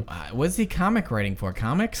Doing on. what's he comic writing for?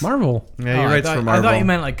 Comics? Marvel. Yeah, he Oh, writes I thought, for Marvel. I thought you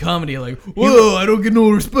meant like comedy, like whoa, I don't get no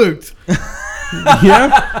respect.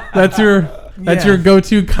 Yeah, that's your Yeah.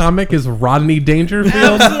 go-to comic is Rodney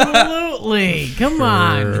Dangerfield. Absolutely. Come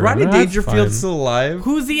on. Rodney That's Dangerfield's fine. still alive.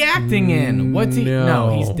 Who's he acting in? What's he? No,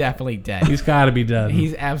 No. he's definitely dead. He's got to be dead.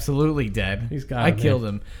 He's absolutely dead. He's gotta I be. killed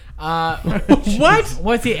him. What?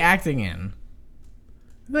 What's he acting in?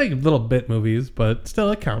 like little bit movies, but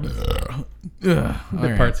still it counts. Ugh, Bit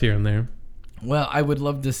alright. parts here and there. Well, I would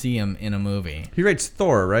love to see him in a movie. He writes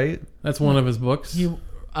Thor, right? That's one of his books.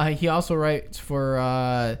 He also writes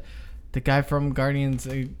for the guy from Guardians,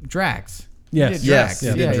 Drax. yes, did Yes, Drax. he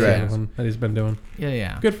yeah, did that's Drax. the other one that he's been doing.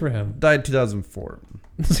 Yeah. Good for him. Died 2004.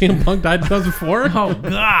 CM Punk died in 2004. Oh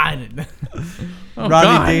God! Oh, Rodney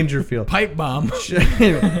God. Dangerfield. Pipe bomb.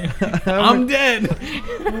 I'm dead.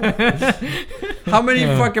 How many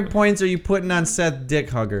fucking points are you putting on Seth Dick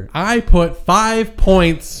Hugger? I put 5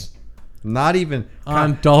 points Not even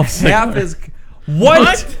on Dolph half Ziggler. his.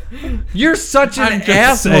 What? You're such an I'm just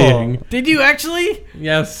asshole. saying. Did you actually?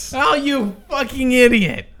 Yes, Oh, you fucking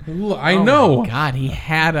idiot! I Oh know. my God, he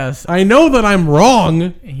had us. I know that I'm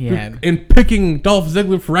wrong Yeah. in picking Dolph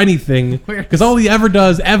Ziggler for anything We're- because all he ever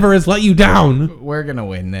does is let you down. We're gonna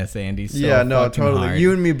win this, Andy. So Yeah, no, fucking totally. hard.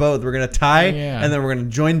 You and me both. We're gonna tie, Yeah. and then we're gonna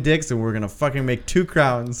join dicks, and we're gonna fucking make 2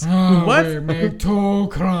 crowns. What? We make 2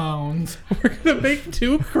 crowns. We're gonna make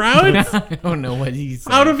 2 crowds I don't know what he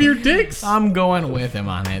said. out of your dicks. I'm going with him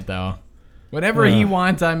on it though. Whatever he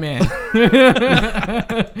wants, I'm in.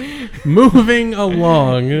 Moving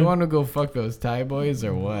along. You want to go fuck those Thai boys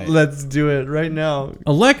or what? Let's do it right now.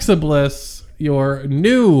 Alexa Bliss, your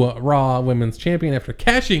new Raw Women's Champion, after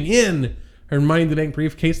cashing in her Money in the Bank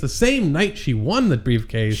briefcase the same night she won the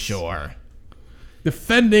briefcase. Sure.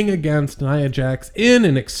 Defending against Nia Jax in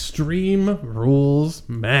an Extreme Rules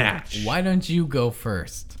match. Why don't you go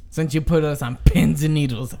first? Since you put us on pins and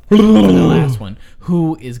needles for the last one,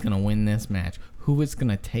 who is going to win this match? Who is going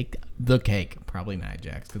to take the cake? Probably Nia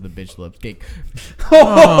Jax, because the bitch loves cake.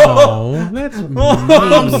 Oh, that's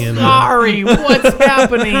mean. Sorry, what's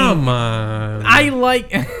happening? Come on. I like...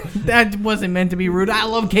 that wasn't meant to be rude. I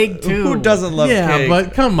love cake, too. Who doesn't love Yeah, cake?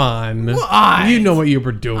 but come on. What? You know what you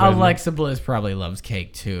were doing. Alexa Bliss probably loves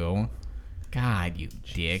cake, too. God, you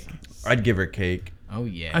dick. I'd give her cake. Oh,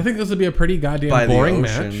 yeah. I think this would be a pretty By goddamn the boring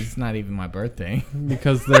ocean. match It's not even my birthday.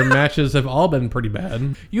 because their matches have all been pretty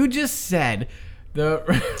bad. You just said the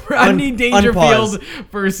Rodney Dangerfield unpause.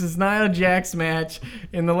 versus Nia Jax match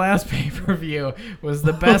in the last pay-per-view was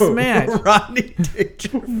the best match. Rodney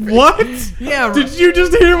Dangerfield. What? Yeah, Did you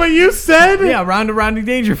just hear what you said? yeah, Rodney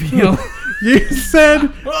Dangerfield. You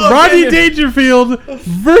said Oh, Rodney yeah. Dangerfield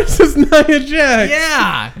versus Nia Jax.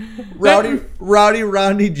 yeah, Rodney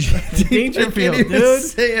Dangerfield, I can't even dude.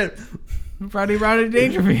 say it. Rodney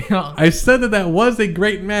Dangerfield. I said that was a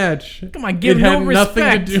great match. Come on, give it no had respect.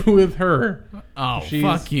 nothing to do with her. Oh, She's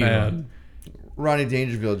fuck you. bad. Rodney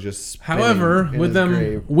Dangerfield just. spinning However, in with his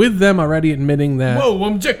grave. them already admitting that Whoa,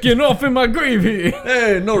 I'm checking off in my grave here.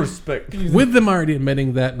 Hey, no respect. with them already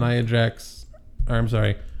admitting that Nia Jax, or I'm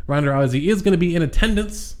sorry, Ronda Rousey is going to be in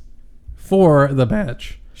attendance for the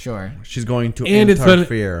match, Sure. She's going to and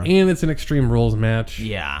interfere. it's an Extreme Rules match.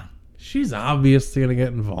 Yeah. She's obviously going to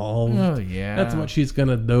get involved. Oh, yeah. That's what she's going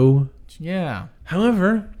to do. Yeah.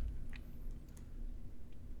 However,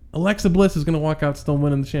 Alexa Bliss is going to walk out still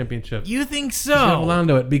winning the championship. You think She's gonna hold so? on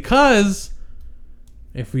to it because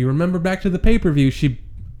if we remember back to the pay-per-view,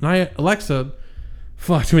 Alexa,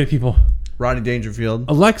 fuck, too many people. Rodney Dangerfield.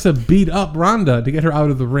 Alexa beat up Ronda to get her out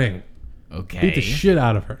of the ring. Okay. Beat the shit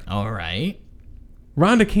out of her. All right.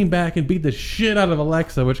 Ronda came back and beat the shit out of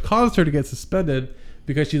Alexa, which caused her to get suspended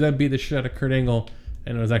because she then beat the shit out of Kurt Angle,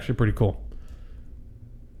 and it was actually pretty cool.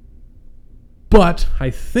 But I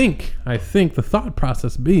think the thought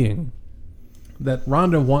process being that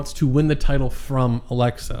Ronda wants to win the title from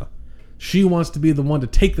Alexa. She wants to be the one to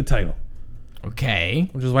take the title, Okay.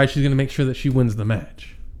 which is why she's going to make sure that she wins the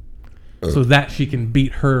match so that she can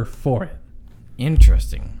beat her for it.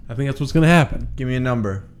 Interesting. I think that's what's going to happen. Give me a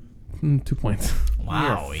number. 2 points.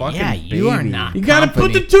 Wow. You're a fucking Yeah, you are baby. not. You got to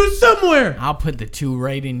put the confident. 2 somewhere. I'll put the 2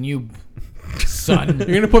 right in you, son. You're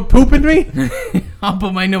going to put poop in me? I'll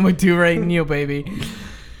put my number 2 right in you, baby.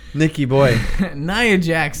 Nikki boy. Nia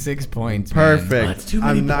Jax 6 points. man. Perfect. That's too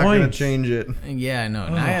many I'm not going to points. change it. Yeah, no.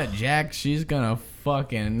 Nia Jax, she's gonna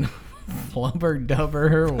fucking flubber dubber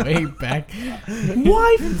her way back.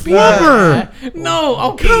 Why flubber?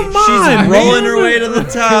 No, okay. Come on, she's man. Rolling her way to the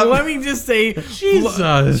top. Let me just say,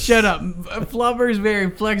 Jesus. shut up. Flubber is very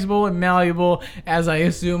flexible and malleable, as I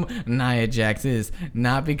assume Nia Jax is.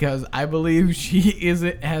 Not because I believe she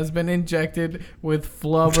has been injected with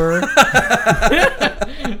flubber.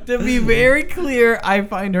 To be very clear, I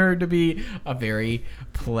find her to be a very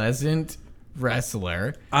pleasant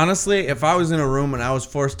wrestler. Honestly, if I was in a room and I was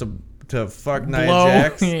forced to fuck Nia Blow,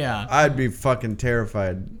 Jax, yeah. I'd be fucking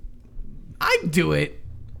terrified. I'd do it.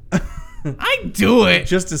 I'd do it.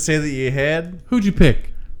 Just to say that you had. Who'd you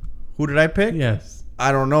pick? Who did I pick? Yes.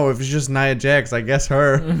 I don't know. If it's just Nia Jax, I guess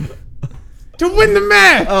her. To win the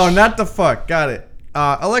match. Oh, not the fuck. Got it.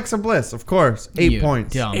 Alexa Bliss, of course. 8 You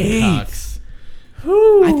points. Dumb 8. cucks.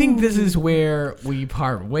 I think this is where we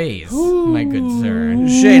part ways, my good sir.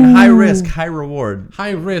 Shane, high risk, high reward.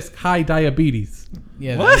 High risk, high diabetes.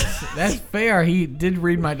 Yeah, that's fair. He did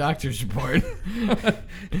read my doctor's report.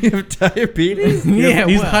 You have diabetes? Yeah,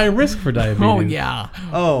 He's well. high risk for diabetes. Oh yeah.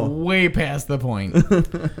 Oh. Way past the point.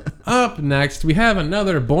 Up next, we have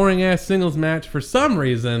another boring ass singles match for some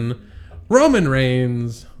reason. Roman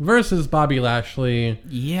Reigns versus Bobby Lashley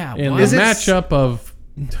Yeah. in what? the Is it matchup of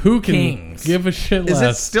who can Kings. give a shit Is it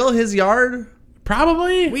less. still his yard?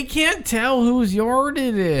 Probably. We can't tell whose yard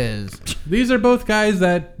it is. These are both guys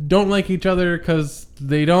that don't like each other because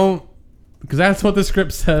that's what the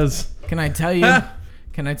script says. Can I tell you?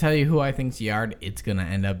 Can I tell you who I think's yard it's gonna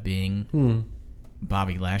end up being?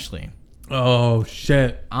 Bobby Lashley. Oh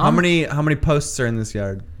shit. How many posts are in this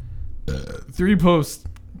yard? 3 posts.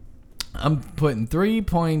 I'm putting 3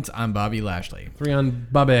 points on Bobby Lashley. 3 on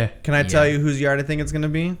Bobby. Can I tell you whose yard I think it's going to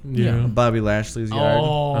be? Yeah. Bobby Lashley's yard.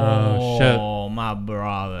 Oh, shit. My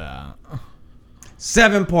brother.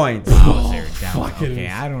 7 points. Okay,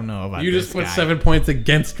 I don't know about You this just put guy. 7 points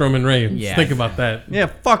against Roman Reigns. Yeah. Think about that. Yeah,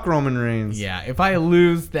 fuck Roman Reigns. Yeah, if I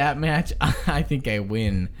lose that match, I think I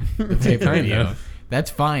win the pay-per-view. Kinda.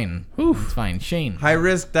 That's fine. It's fine. Shane. High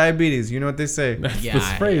risk diabetes. You know what they say. Yeah,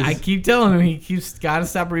 this phrase. I keep telling him he keeps got to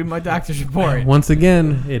stop reading my doctor's report. Once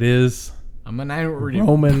again, it is I'm a night reading.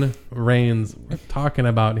 Roman Reigns we're talking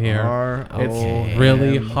about here. It's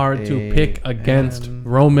really hard to pick against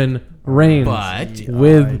Roman Reigns. But-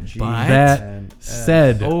 with but- that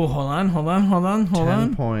said, Oh, hold on.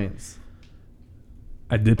 10 points.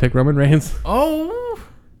 I did pick Roman Reigns. Oh.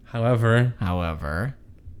 However,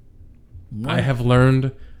 I have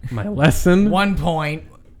learned my lesson. 1 point.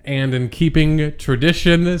 And in keeping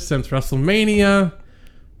tradition since WrestleMania,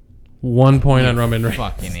 1 point on Roman Reigns.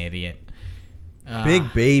 Fucking idiot.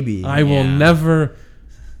 Big baby. I will Yeah. never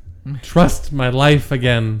trust my life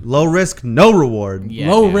again. Low risk, no reward.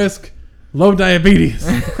 Yeah, Low dude. risk, low diabetes.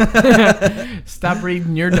 Stop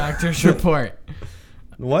reading your doctor's report.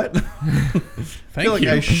 What? I Thank feel like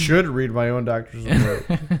you. I should read my own doctor's report.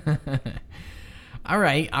 All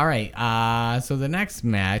right. So the next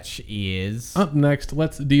match is Up next,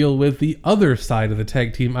 let's deal with the other side of the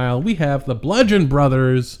tag team aisle. We have the Bludgeon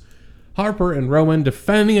Brothers, Harper and Rowan,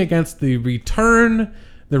 defending against the rekindled,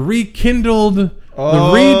 the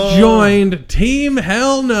rejoined Team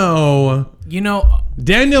Hell No,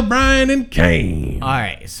 Daniel Bryan and Kane. all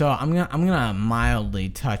right. So I'm gonna mildly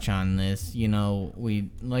touch on this. We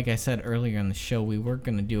like I said earlier in the show, we were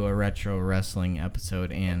gonna do a retro wrestling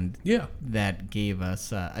episode, and Yeah, that gave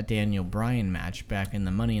us a Daniel Bryan match back in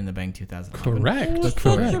the Money in the Bank 2011. correct. Look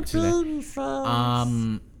forward to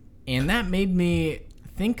that. And that made me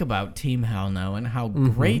think about Team Hell No and how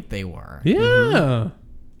great they were. Yeah.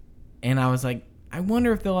 And I was like, I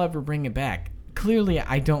wonder if they'll ever bring it back. Clearly,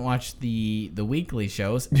 I don't watch the weekly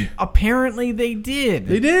shows. Apparently, they did.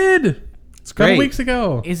 They did. It's A couple great. weeks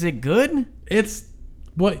ago. Is it good? It's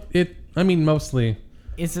mostly.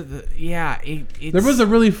 Is it? It's, There was a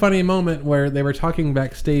really funny moment where they were talking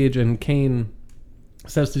backstage and Kane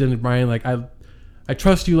says to Daniel Bryan, like, I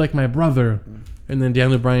trust you like my brother. And then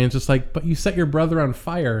Daniel Bryan's just like, but you set your brother on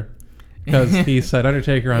fire. Because he set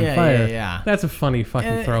Undertaker on Yeah, fire. yeah. That's a funny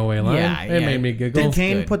fucking throwaway line. yeah, It yeah. made me giggle. Did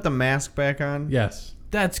Kane good. put the mask back on? Yes.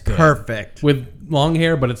 That's good. Perfect. With long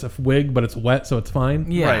hair, but it's a wig, but it's wet, so it's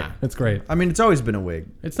fine. Yeah. Right. It's great. I mean, it's always been a wig.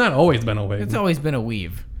 It's not always been a wig. It's always been a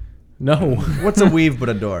weave. No. What's a weave but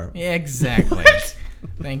a door? Yeah, exactly.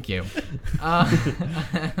 Thank you.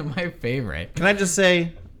 My favorite. Can I just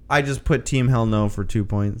say, I just put Team Hell No for 2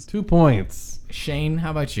 points. 2 points. Shane,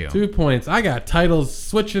 how about you? 2 points. I got titles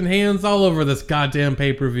switching hands all over this goddamn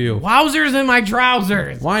pay-per-view. Wowzers in my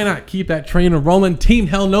trousers. Why not keep that train rolling? Team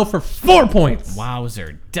Hell No for 4 points.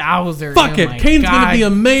 Wowzer, dowser. Fuck in it. my Kane's going to be a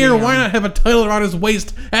mayor. goddamn- Why not have a title around his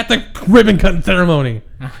waist at the ribbon cutting ceremony?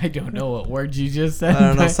 I don't know what word you just said. I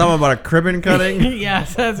don't know, something about a cribbon cutting?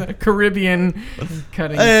 Yes, that's a Caribbean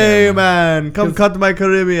cutting. Hey, ceremony. man, come cut my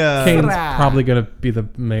Caribbean. Kane's Hurrah. probably going to be the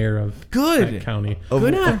mayor of Good. that county.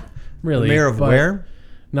 Good. Really. Mayor of but where?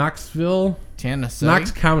 Knoxville. Tennessee. Knox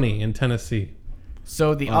County in Tennessee.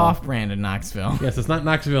 So the off-brand of Knoxville. Yes, it's not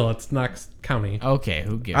Knoxville. It's Knox County. Okay,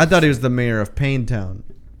 who gives? I thought he was the mayor of Paintown.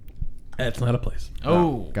 It's not a place.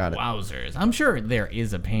 Oh, got it. Wowzers! I'm sure there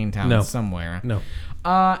is a Paintown No. somewhere. No.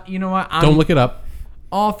 You know what? Don't look it up.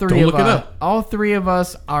 All three don't of look it us. up. All three of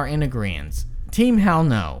us are in agreement. Team Hell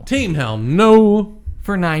No Team Hell No.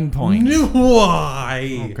 for 9 points.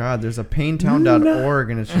 Why? Oh, God, there's a paintown.org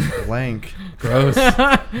and it's just blank. Gross.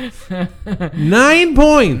 9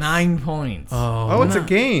 points. 9 points. Oh, it's a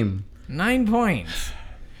game. 9 points.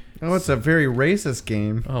 Oh, it's a very racist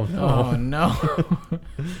game. Oh no. Oh no.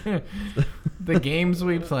 The games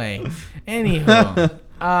we play. Anywho.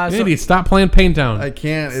 So, Andy, stop playing Paintown. I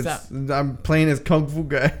can't. Stop. I'm playing as Kung Fu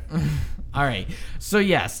guy. all right. So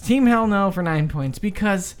yes, Team Hell No for 9 points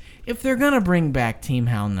because if they're gonna bring back Team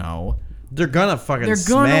Hell No, They're gonna fucking they're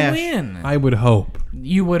smash. gonna win. I would hope.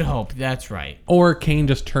 You would hope. That's right. Or Kane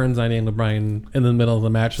just turns on Daniel Bryan in the middle of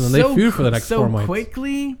the match, and then they feud for the next 4 months. So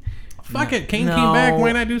quickly. Fuck it. Kane No. came back.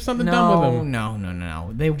 Why not do something dumb with him?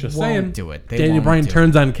 No. They Just won't saying. do it. They Daniel won't Bryan do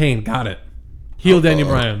turns on Kane. Got it. Heel Daniel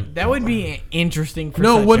Bryan. it. That would be interesting for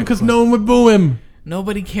No, such it wouldn't, a because quick- no one would boo him.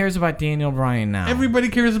 Nobody cares about Daniel Bryan now. Everybody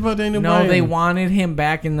cares about Daniel no, Bryan. they wanted him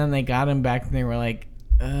back, and then they got him back, and they were like,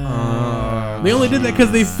 They only did that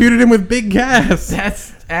because they feuded him with Big Cass.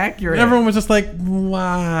 "That's accurate." Everyone was just like,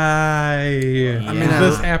 why is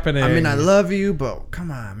this happening? I mean, I love you, but come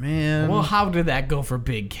on, man. Well, how did that go for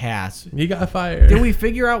Big Cass? He got fired. Did we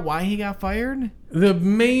figure out why he got fired? The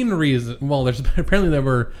main reason, well, there's apparently there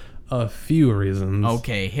were a few reasons.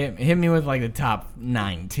 Okay, hit me with like the top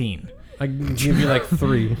 19. I can give you like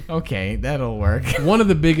 3. Okay, that'll work. One of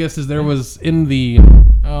the biggest is there was in the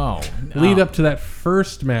Oh, lead up to that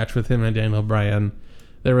first match with him and Daniel Bryan,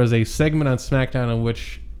 there was a segment on SmackDown in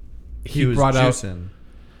which he was brought juicing.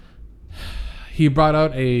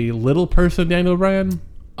 out a little person, Daniel Bryan,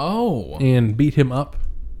 Oh, and beat him up.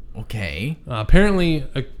 okay, Apparently,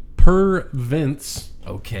 per Vince,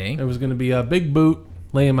 okay, it was going to be a big boot,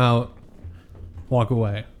 lay him out, walk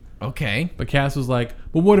away. okay. But Cass was like,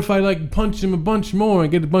 "Well, what if I like punch him a bunch more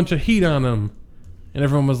and get a bunch of heat on him?" And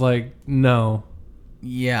everyone was like, "No,"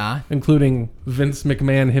 Yeah, including Vince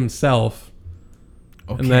McMahon himself.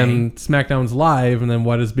 okay. And then SmackDown's live, and then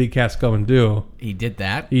what does Big Cass go and do? he did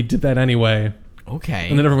that. He did that anyway. Okay.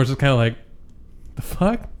 And then everyone was just kind of like, "The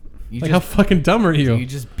fuck? you Like, just, how fucking dumb are you you?"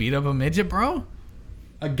 just beat up a midget, bro?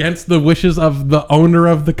 Against the wishes of the owner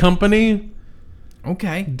of the company?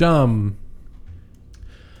 Okay. Dumb.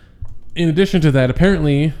 In addition to that,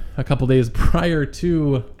 apparently, a couple days prior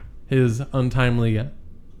to his untimely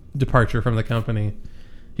departure from the company,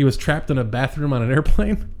 he was trapped in a bathroom on an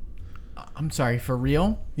airplane. I'm sorry, for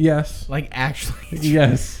real? Yes. Like, actually?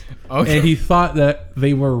 Yes. Okay. And he thought that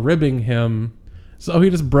they were ribbing him, so he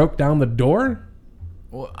just broke down the door.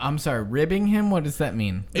 Well, I'm sorry, ribbing him? What does that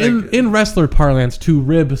mean? In wrestler parlance, to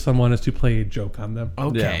rib someone is to play a joke on them.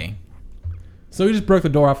 Okay. So he just broke the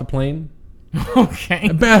door off the plane. Okay.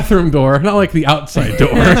 A bathroom door, not like the outside door.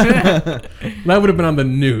 That would have been on the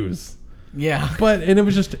news. Yeah. And it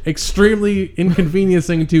was just extremely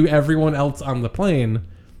inconveniencing to everyone else on the plane.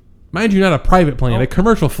 Mind you, not a private plane, a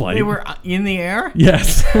commercial flight. They were in the air?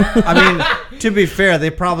 Yes. I mean, to be fair, they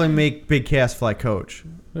probably make Big Cass fly coach.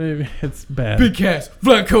 It's bad. Big Cass,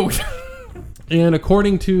 flat coat. And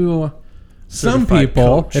according to some Certified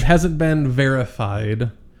people, coach. it hasn't been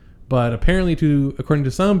verified, but apparently, according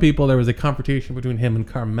to some people, there was a confrontation between him and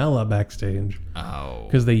Carmella backstage Oh.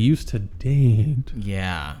 because they used to date.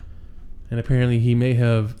 Yeah. And apparently, he may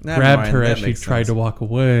have Never grabbed mind, her that as she makes tried sense. to walk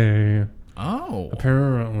away. Oh.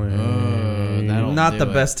 Apparently, That'll Not do the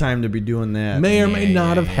it. best time to be doing that. may or may Yeah, not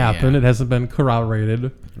yeah, have yeah, happened. yeah. It hasn't been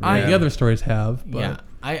corroborated. Yeah. The other stories have. But Yeah.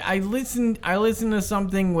 I listened to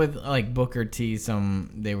something with like Booker T. I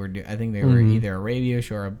think they were either a radio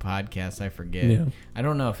show or a podcast. I forget. Yeah. I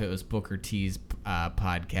don't know if it was Booker T's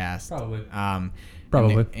podcast. Probably.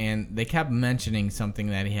 Probably. And they kept mentioning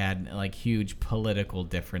something that he had like huge political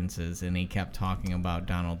differences, and he kept talking about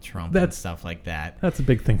Donald Trump and That's- stuff like that. That's a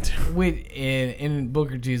big thing too. And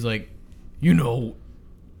Booker T's like,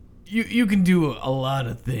 you can do a lot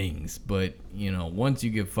of things, but once you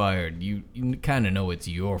get fired, you kind of know it's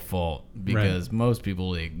your fault because most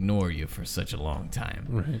people ignore you for such a long time.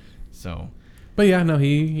 Right. So, But yeah, no,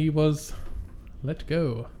 he was let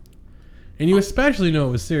go. And you especially know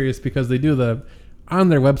it was serious because they do on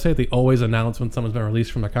their website, they always announce when someone's been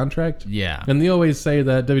released from a contract. yeah. And they always say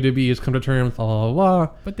that WWE has come to terms, blah, blah, blah.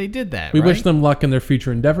 But they did that, We right? wish them luck in their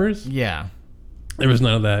future endeavors. Yeah. There was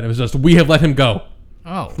none of that. It was just, we have let him go.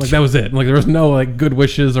 Oh. Like, that was it. Like, there was no, like, good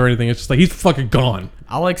wishes or anything. It's just like, he's fucking gone.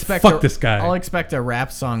 I'll expect Fuck this guy. I'll expect a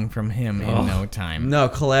rap song from him in no time. No,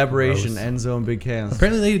 collaboration, Gross. Enzo and Big Cass.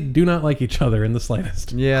 Apparently, they do not like each other in the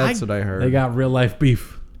slightest. Yeah, that's what I heard. They got real life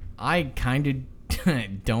beef. I kind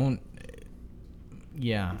of don't.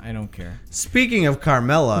 Yeah, I don't care. Speaking of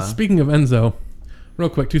Carmella, Speaking of Enzo, real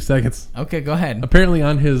quick, 2 seconds. Okay, go ahead. Apparently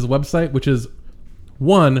on his website, which is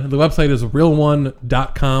the website is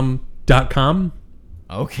realone.com.com.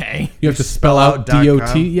 Okay. You have to spell out out DOT.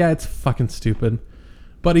 .com? Yeah, it's fucking stupid.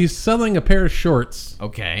 But he's selling a pair of shorts.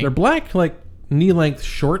 Okay. They're black, like knee-length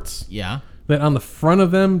shorts Yeah. that on the front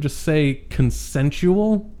of them just say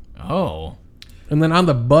consensual. Oh. And then on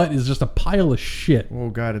the butt is just a pile of shit. oh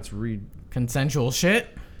god, it's Consensual shit?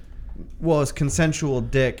 well, it's consensual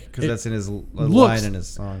dick because that's in his line looks- in his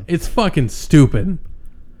song. It's fucking stupid.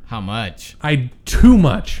 How much? Too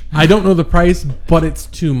much. I don't know the price, but it's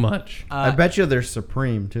too much. I bet you they're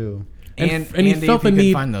supreme too. And And, he Andy, felt if you the could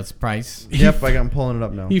need- find those price. Yep, I'm pulling it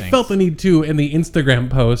up now. He Thanks. felt the need to in the Instagram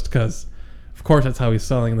post because, of course, that's how he's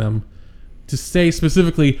selling them. To say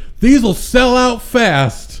specifically, these will sell out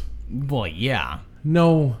fast. Well, yeah.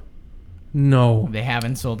 No. They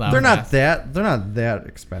haven't sold out. They're not fast. that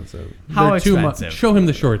expensive. How They're too expensive? much. Show him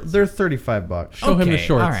the shorts. They're $35. Show him the Okay,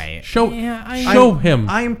 shorts. all right. Show Yeah, show him.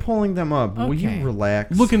 I'm pulling them up. Will Okay. you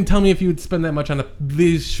relax? Look and tell me if you would spend that much on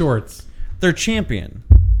these shorts. they're champion.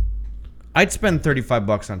 I'd spend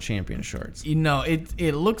 $35 on champion shorts.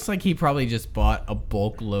 It looks like he probably just bought a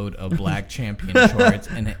bulk load of black champion shorts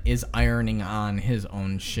and is ironing on his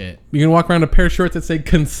own shit. You can walk around a pair of shorts that say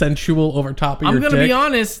consensual over top of I'm your gonna dick. be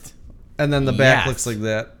honest. And then the back Yes. looks like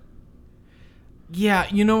that. Yeah,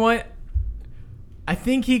 you know what? I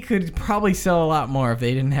think he could probably sell a lot more if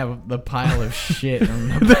they didn't have the pile of shit.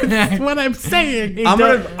 That's what I'm saying. I'm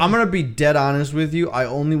gonna be dead honest with you. I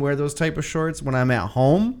only wear those type of shorts when I'm at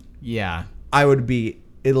home. Yeah. I would be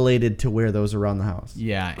elated to wear those around the house.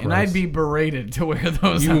 Yeah, and I'd be berated to wear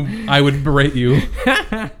those. I would berate you.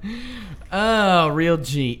 Oh, real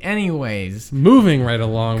G. Anyways. Moving right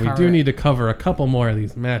along, we do need to cover a couple more of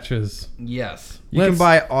these matches. Yes. You can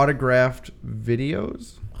buy autographed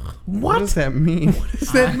videos. What does that mean? What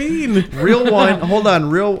does that mean? Real one. Hold on.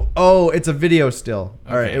 Real. Oh, it's a video still.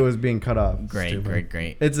 All right. Okay. It was being cut off. Great.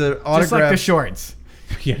 It's an autograph. Just like the shorts.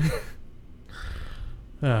 Yeah.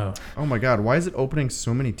 Oh. Oh my God. Why is it opening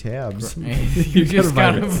so many tabs? You just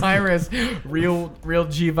got a virus. Real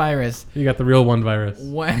G virus. You got the real one virus.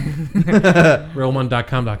 What?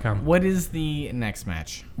 Real1.com.com. What is the next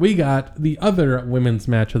match? We got the other women's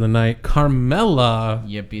match of the night, Carmella,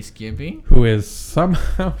 Yippee Skippy. who is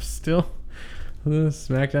somehow still the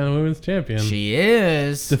SmackDown Women's Champion, She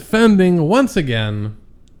is. defending once again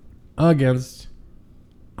against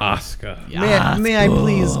Asuka. May I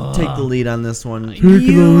please take the lead on this one?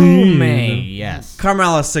 You may. Yes.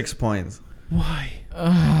 Carmella 6 points. Why?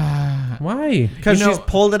 Why? Because You know- she's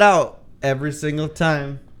pulled it out every single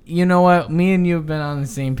time. You know what? Me and you have been on the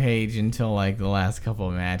same page until like the last couple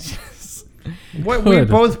of matches. What? We Good.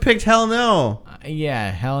 both picked Hell No. Yeah,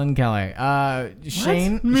 Helen Keller.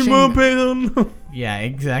 Shane. Me Shane- mom picked Hell No. Yeah,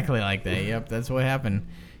 exactly like that. Yep, that's what happened.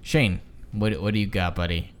 Shane, what do you got,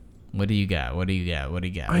 buddy? What do you got? What do you got? What do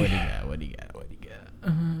you got? What do you got? What do you got? What do you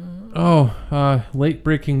got? Oh, late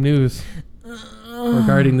breaking news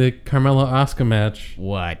regarding the Carmella Asuka match.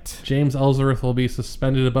 What? James Ellsworth will be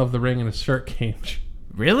suspended above the ring in a shark cage.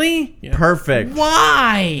 Really? Perfect.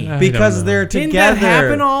 Why? I Because don't know. they're Didn't together. that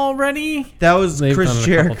happen already? That was They've Chris done it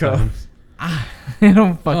a couple Jericho. times. I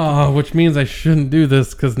don't fucking. Oh, which means I shouldn't do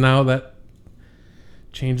this because now that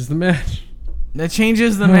changes the match. That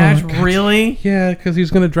changes the match, God. really? Yeah, because he's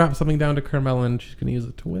going to drop something down to Carmella and she's going to use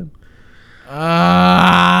it to win.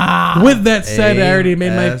 Ah. With that said, I already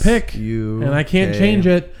made my pick, ASUK. and I can't change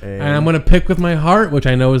it. And I'm going to pick with my heart, which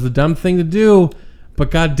I know is the dumb thing to do. But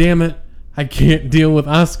god damn it, I can't deal with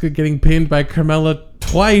Asuka getting pinned by Carmella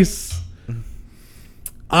twice.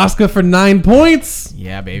 Asuka for 9 points.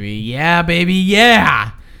 Yeah, baby. Yeah, baby.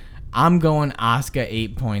 Yeah. I'm going Asuka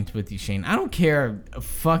 8 points with you, Shane. I don't care.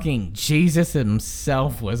 Fucking Jesus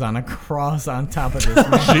himself was on a cross on top of this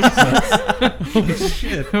match. Oh,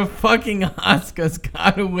 shit. Fucking Asuka's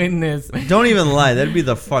got to win this. Don't even lie. That'd be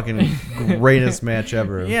the fucking greatest match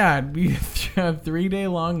ever. Yeah, it'd be a 3-day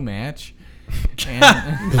long match. And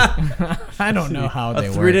I don't know how they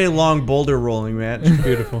A work. 3-day long boulder rolling match.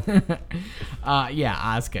 Beautiful. Yeah,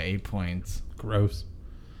 Asuka 8 points. Gross.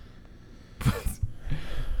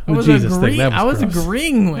 I was, Jesus thing, agreeing, that was I was gross.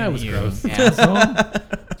 agreeing with That was you, gross. asshole.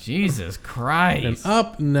 Jesus And Christ.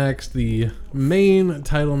 up next, the main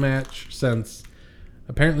title match, since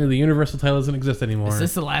apparently the Universal title doesn't exist anymore. Is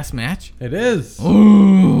this the last match? It is.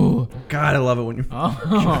 Ooh. God, I love it when you.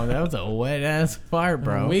 Oh, that was a wet ass fart,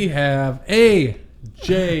 bro. We have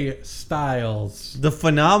AJ Styles, The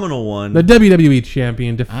phenomenal one. the WWE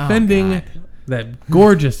champion, defending God. that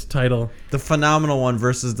gorgeous title, The phenomenal one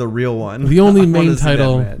versus the real one. The only I wanna main see that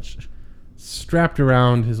title. match. strapped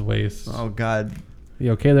around his waist. Oh God.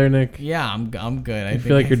 You okay there, Nick? Yeah, I'm good. I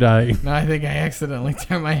feel like you're dying. No, I think I accidentally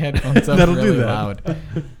turned my headphones up That'll do really that. loud.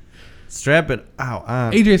 Strap it.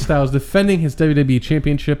 Ow. AJ Styles defending his WWE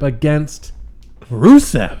championship against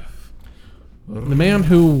Rusev, the man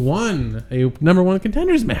who won a #1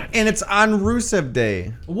 contenders match. And it's on Rusev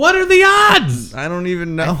Day. What are the odds? I don't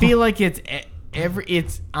even know. I feel like it's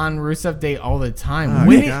on Rusev Day all the time.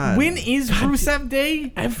 Oh, God. When is Rusev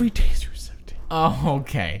Day? Every day's Rusev Day. Oh,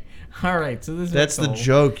 okay. All right. So this That's makes the a-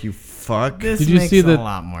 joke, you fuck. This Did you makes see a that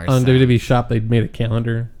lot more on sense. WWE Shop they made a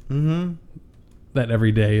calendar Mm-hmm. that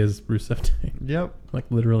every day is Rusev Day? Yep. Like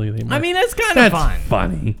literally, they. I mean, it's kind of that's fun.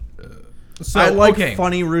 funny. So, I like okay.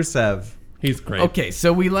 funny Rusev. He's great. Okay,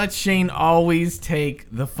 so we let Shane always take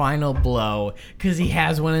the final blow because he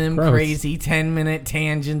has one of them Gross. crazy 10-minute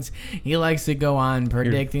tangents. He likes to go on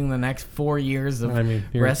predicting the next 4 years of I mean,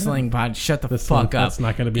 you're- wrestling pod. Shut the This fuck one- up. that's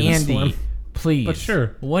not gonna be this Andy, one. please. But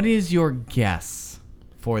sure. What is your guess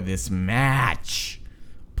for this match?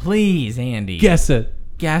 Please, Andy. Guess it.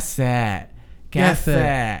 Guess that. Guess Guess it.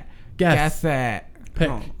 that. Guess. Guess that. Pick.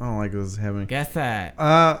 I don't like this happening. Guess that.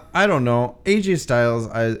 I don't know. AJ Styles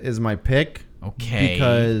is my pick Okay.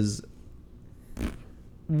 because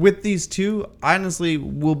with these two, honestly,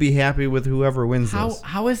 we'll be happy with whoever wins this.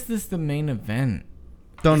 How is this the main event?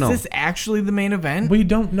 Don't know. Is this actually the main event? We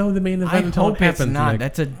don't know the main event I until hope it it's happens. not. Nick.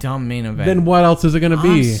 That's a dumb main event. Then what else is it going to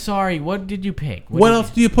I'm be? sorry. What did you pick? What did else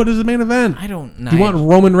do you put as the main event? I don't know. Do you want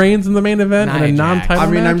Roman Reigns in the main event and a Nia Jax. non-title I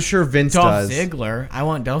mean, match? I'm sure Vince Dolph does. Ziggler. I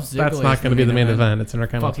want Dolph Ziggler. That's not as going to be the main event. It's an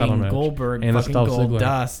Intercontinental title Fucking match. Goldberg. And it's Fucking Dolph Gold Ziggler.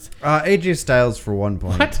 Dust. AJ Styles for 1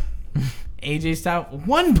 point. What? AJ Styles.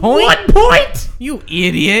 1 point. 1 point? You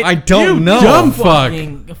idiot. I don't You know. dumb fuck.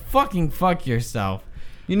 Fucking fuck yourself.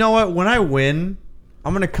 You know what? When I win,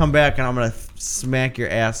 I'm gonna come back and I'm gonna smack your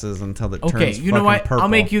asses until it Okay, turns you know fucking what? purple. I'll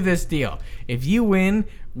make you this deal. If you win,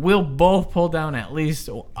 we'll both pull down at least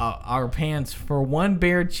our pants for one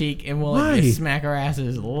bare cheek, and we'll Why? just smack our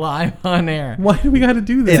asses live on air. Why do we got to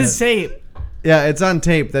do It's this? tape. Yeah, it's on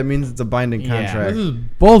tape. That means it's a binding Yeah. contract. This is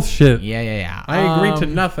bullshit. Yeah. I agree to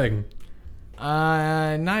nothing.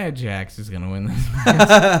 Nia Jax is gonna win this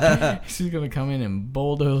match. She's gonna come in and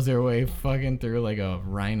bulldoze her way fucking through like a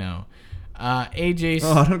rhino. AJ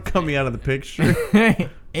Oh, don't cut me out of the picture.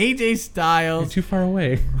 AJ You're Styles. too far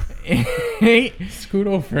away. Scoot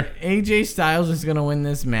over. AJ Styles is gonna win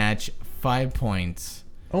this match. 5 points.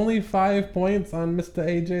 Only 5 points on Mr.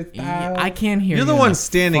 AJ Styles. I can't hear. You're the you one in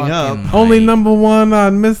standing fucking up. Only mic. number 1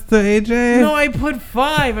 on Mr. AJ. No, I put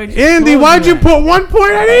 5. I just Andy, told why'd you that. put 1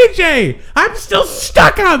 point on AJ? I'm still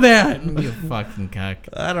stuck on that. You fucking cuck.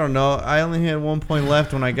 I don't know. I only had 1 point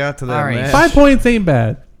left when I got to that All right. match. 5 points ain't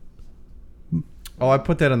bad, Oh, I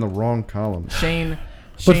put that in the wrong column. Shane.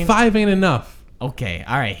 but 5 ain't enough. Okay,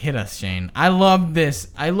 all right, hit us, Shane. I love this.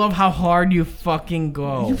 I love how hard you fucking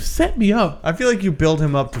go. You set me up. I feel like you build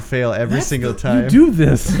him up to fail every single time. You do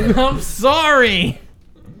this. I'm sorry.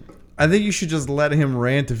 I think you should just let him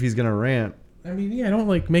rant if he's gonna rant. I mean, yeah, I don't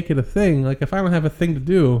like make it a thing. Like if I don't have a thing to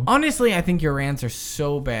do, Honestly, I think your rants are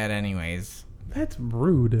so bad, anyways. that's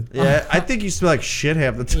rude. Yeah, I think you smell like shit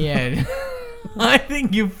half the time. Yeah. I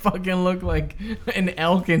think you fucking look like an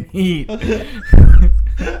elk in heat.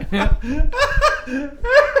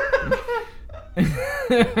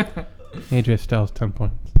 AJ Styles 10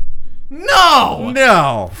 points. No!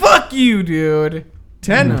 No, Fuck you, dude.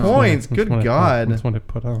 10 points. That's Good what God. That's what I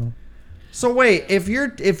put on. So wait, if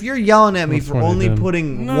you're yelling at me That's for what I only did.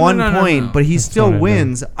 putting No, 1 no, point, no. but he That's still what I did.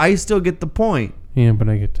 wins, I still get the point. Yeah, but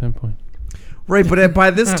I get 10 points. Right, but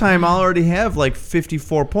by this time I'll already have like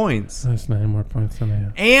 54 points. That's 9 more points than I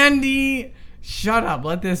have. Andy, shut up.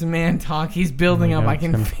 Let this man talk. He's building Oh up. my I God,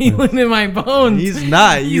 can 10 feel points. it in my bones. He's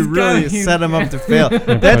not. You He's really he's- set him up to fail.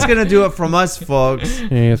 That's gonna do it from us, folks.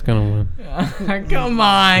 Yeah, he's gonna win. Come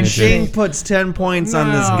on, Shane Shane. puts 10 points on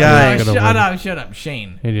this No, guy. He's no, gonna win. shut up,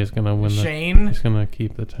 Shane. AJ's gonna win. Shane? He's gonna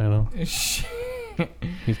keep the title. Sh-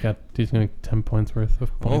 He's gonna get 10 points worth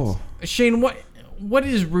of points. Oh, Shane, what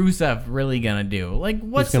is Rusev really gonna do? Like,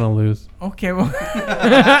 what's He's gonna lose. okay? Well,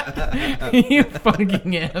 you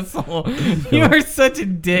fucking asshole! You are such a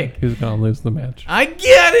dick. He's gonna lose the match. I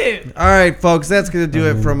get it. all right, folks. That's gonna do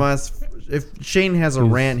it from us. If Shane has a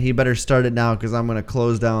rant, he better start it now because I'm gonna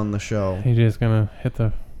close down the show. AJ's gonna hit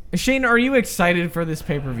the Shane, are you excited for this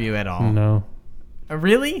pay-per-view at all? no.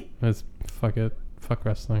 Really? It's fuck it. Fuck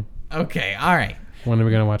wrestling. Okay, all right. When are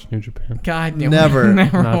we gonna watch New Japan? God damn, Never. we're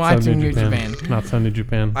never Not so watching New Japan. Not so New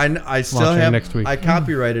Japan. I still Launching have. next week. I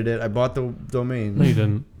copyrighted it. I bought the domain. No, you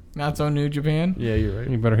didn't. Not so New Japan. Yeah, you're right.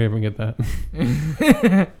 You better even get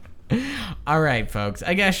that. All right, folks.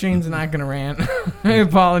 I guess Shane's not gonna rant. I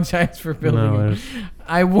apologize for building. No, it.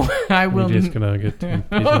 I will. AJ's gonna get 10.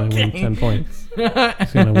 He's gonna win Okay. 10 points. He's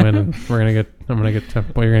gonna win, and I'm gonna get 10.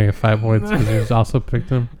 Well, you're gonna get 5 points because he's also picked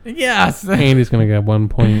him. Yes. Andy's gonna get 1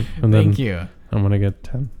 point, and then Thank you. I'm gonna get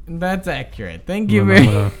 10. That's accurate. Thank And you then very.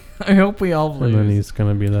 I'm gonna- I hope we all And then lose. he's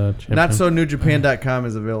gonna be the champion. NotSoNewJapan.com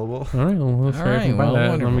is available. All right, well, let's All start right, buy well, that,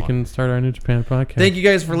 and then we wonderful. can start our New Japan podcast. Thank you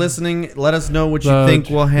guys for listening. Let us know what you The- think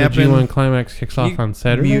will The happen. G1 Climax kicks off on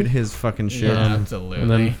Saturday. Mute his fucking shit. Yeah, Um, absolutely. And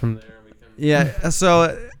then from there we can. Yeah.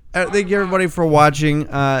 So thank you everybody for watching. New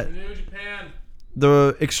Japan.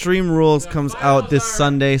 The Extreme Rules comes out this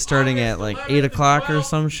Sunday, starting at like 8 o'clock or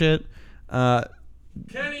some shit.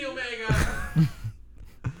 Kenny Omega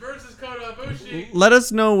versus Kota Ibushi. Let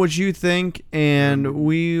us know what you think, and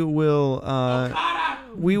we will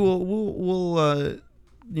we'll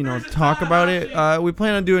talk about it. We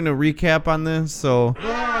plan on doing a recap on this, so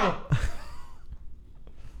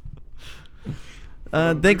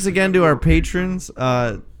thanks again to our patrons.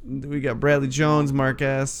 We got Bradley Jones, Mark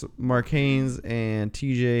S., Mark Haynes, and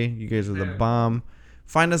TJ. You guys are the bomb.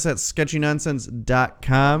 Find us at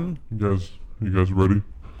sketchynonsense.com. You guys ready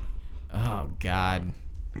Oh God.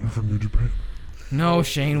 for New Japan? No,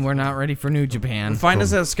 Shane, we're not ready for New Japan. Find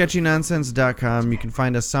us at sketchynonsense.com. You can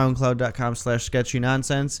find us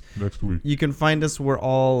soundcloud.com/sketchynonsense. Next week. You can find us where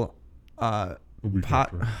all A week pod,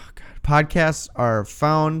 after. podcasts are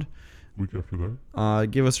found. Week after that.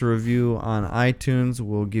 Give us a review on iTunes.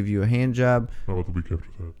 We'll give you a hand job. How about the week after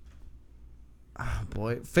that? Oh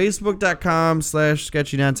boy.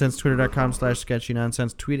 Facebook.com/sketchy nonsense. Twitter.com/sketchy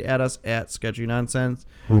nonsense. Tweet at us at sketchy nonsense.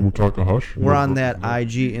 Harumataka We're on that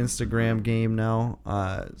IG Instagram game now.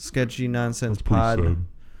 Sketchy nonsense pod.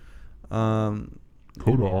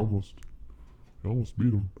 Coda almost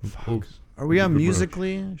beat him. Close. Are we on Good match.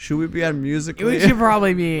 Musically? Should we be on Musically? We should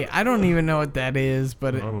probably be. I don't even know what that is,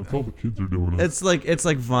 but I don't know. All the kids are doing it. It's like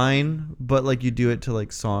Vine, but like you do it to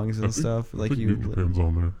like songs and stuff. I Like think you. New Japan's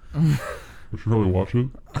on there. We should probably watch it.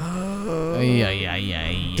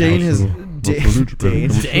 yeah. Dane has. That's New Japan.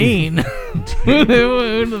 Dane.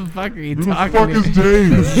 Who the fuck are you Who the talking fuck to?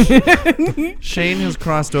 is Dane? Shane has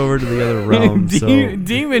crossed over to the other realm. So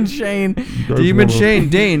Demon Shane. Demon Shane,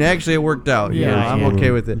 Dane. Actually, it worked out. Yeah, Yeah, I'm yeah. okay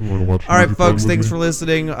with it. All right, folks. Thanks for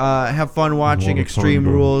listening. Have fun watching wanna Extreme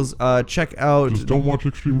find out. Rules. Check out Just don't watch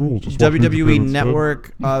Extreme Rules. Just watch New WWE Japan instead.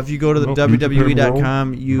 Network. If you go to the No, New Japan WWE.com,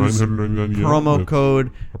 World, use 999 yen. promo That's code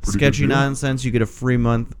a pretty Sketchy good deal. Nonsense. You get a free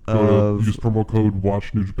month Use of. promo code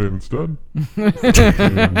Watch New Japan instead.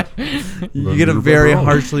 You get a you're very better off.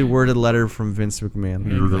 harshly worded letter from Vince McMahon.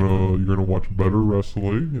 You're gonna watch better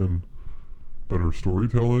wrestling and better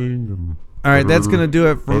storytelling and. All right, that's better- gonna do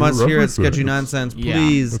it from better us here at everything. Sketchy It's- Nonsense. Yeah.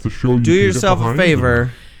 Please That's a show you do can get yourself a behind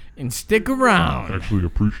favor. And stick around and actually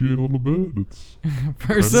appreciate a little bit. It's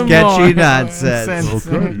for some Sketchy more nonsense.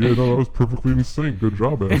 okay. Yeah, no, that was perfectly in sync. Good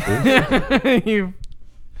job, assholes. You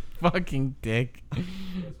fucking dick.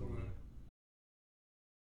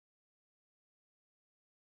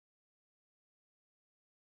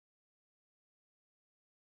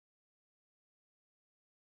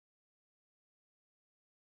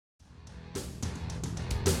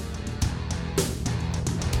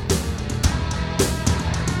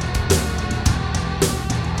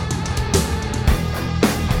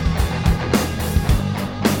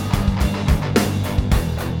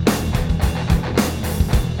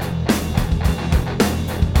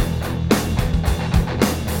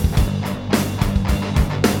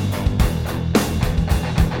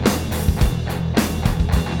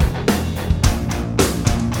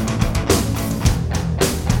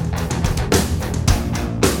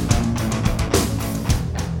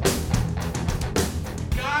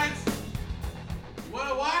 Guys, you want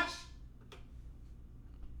to watch?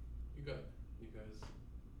 You guys.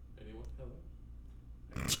 Anyone?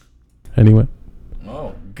 Hello. Anyone?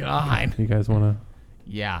 Oh God. You guys want to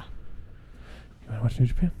Yeah. watch New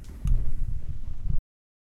Japan?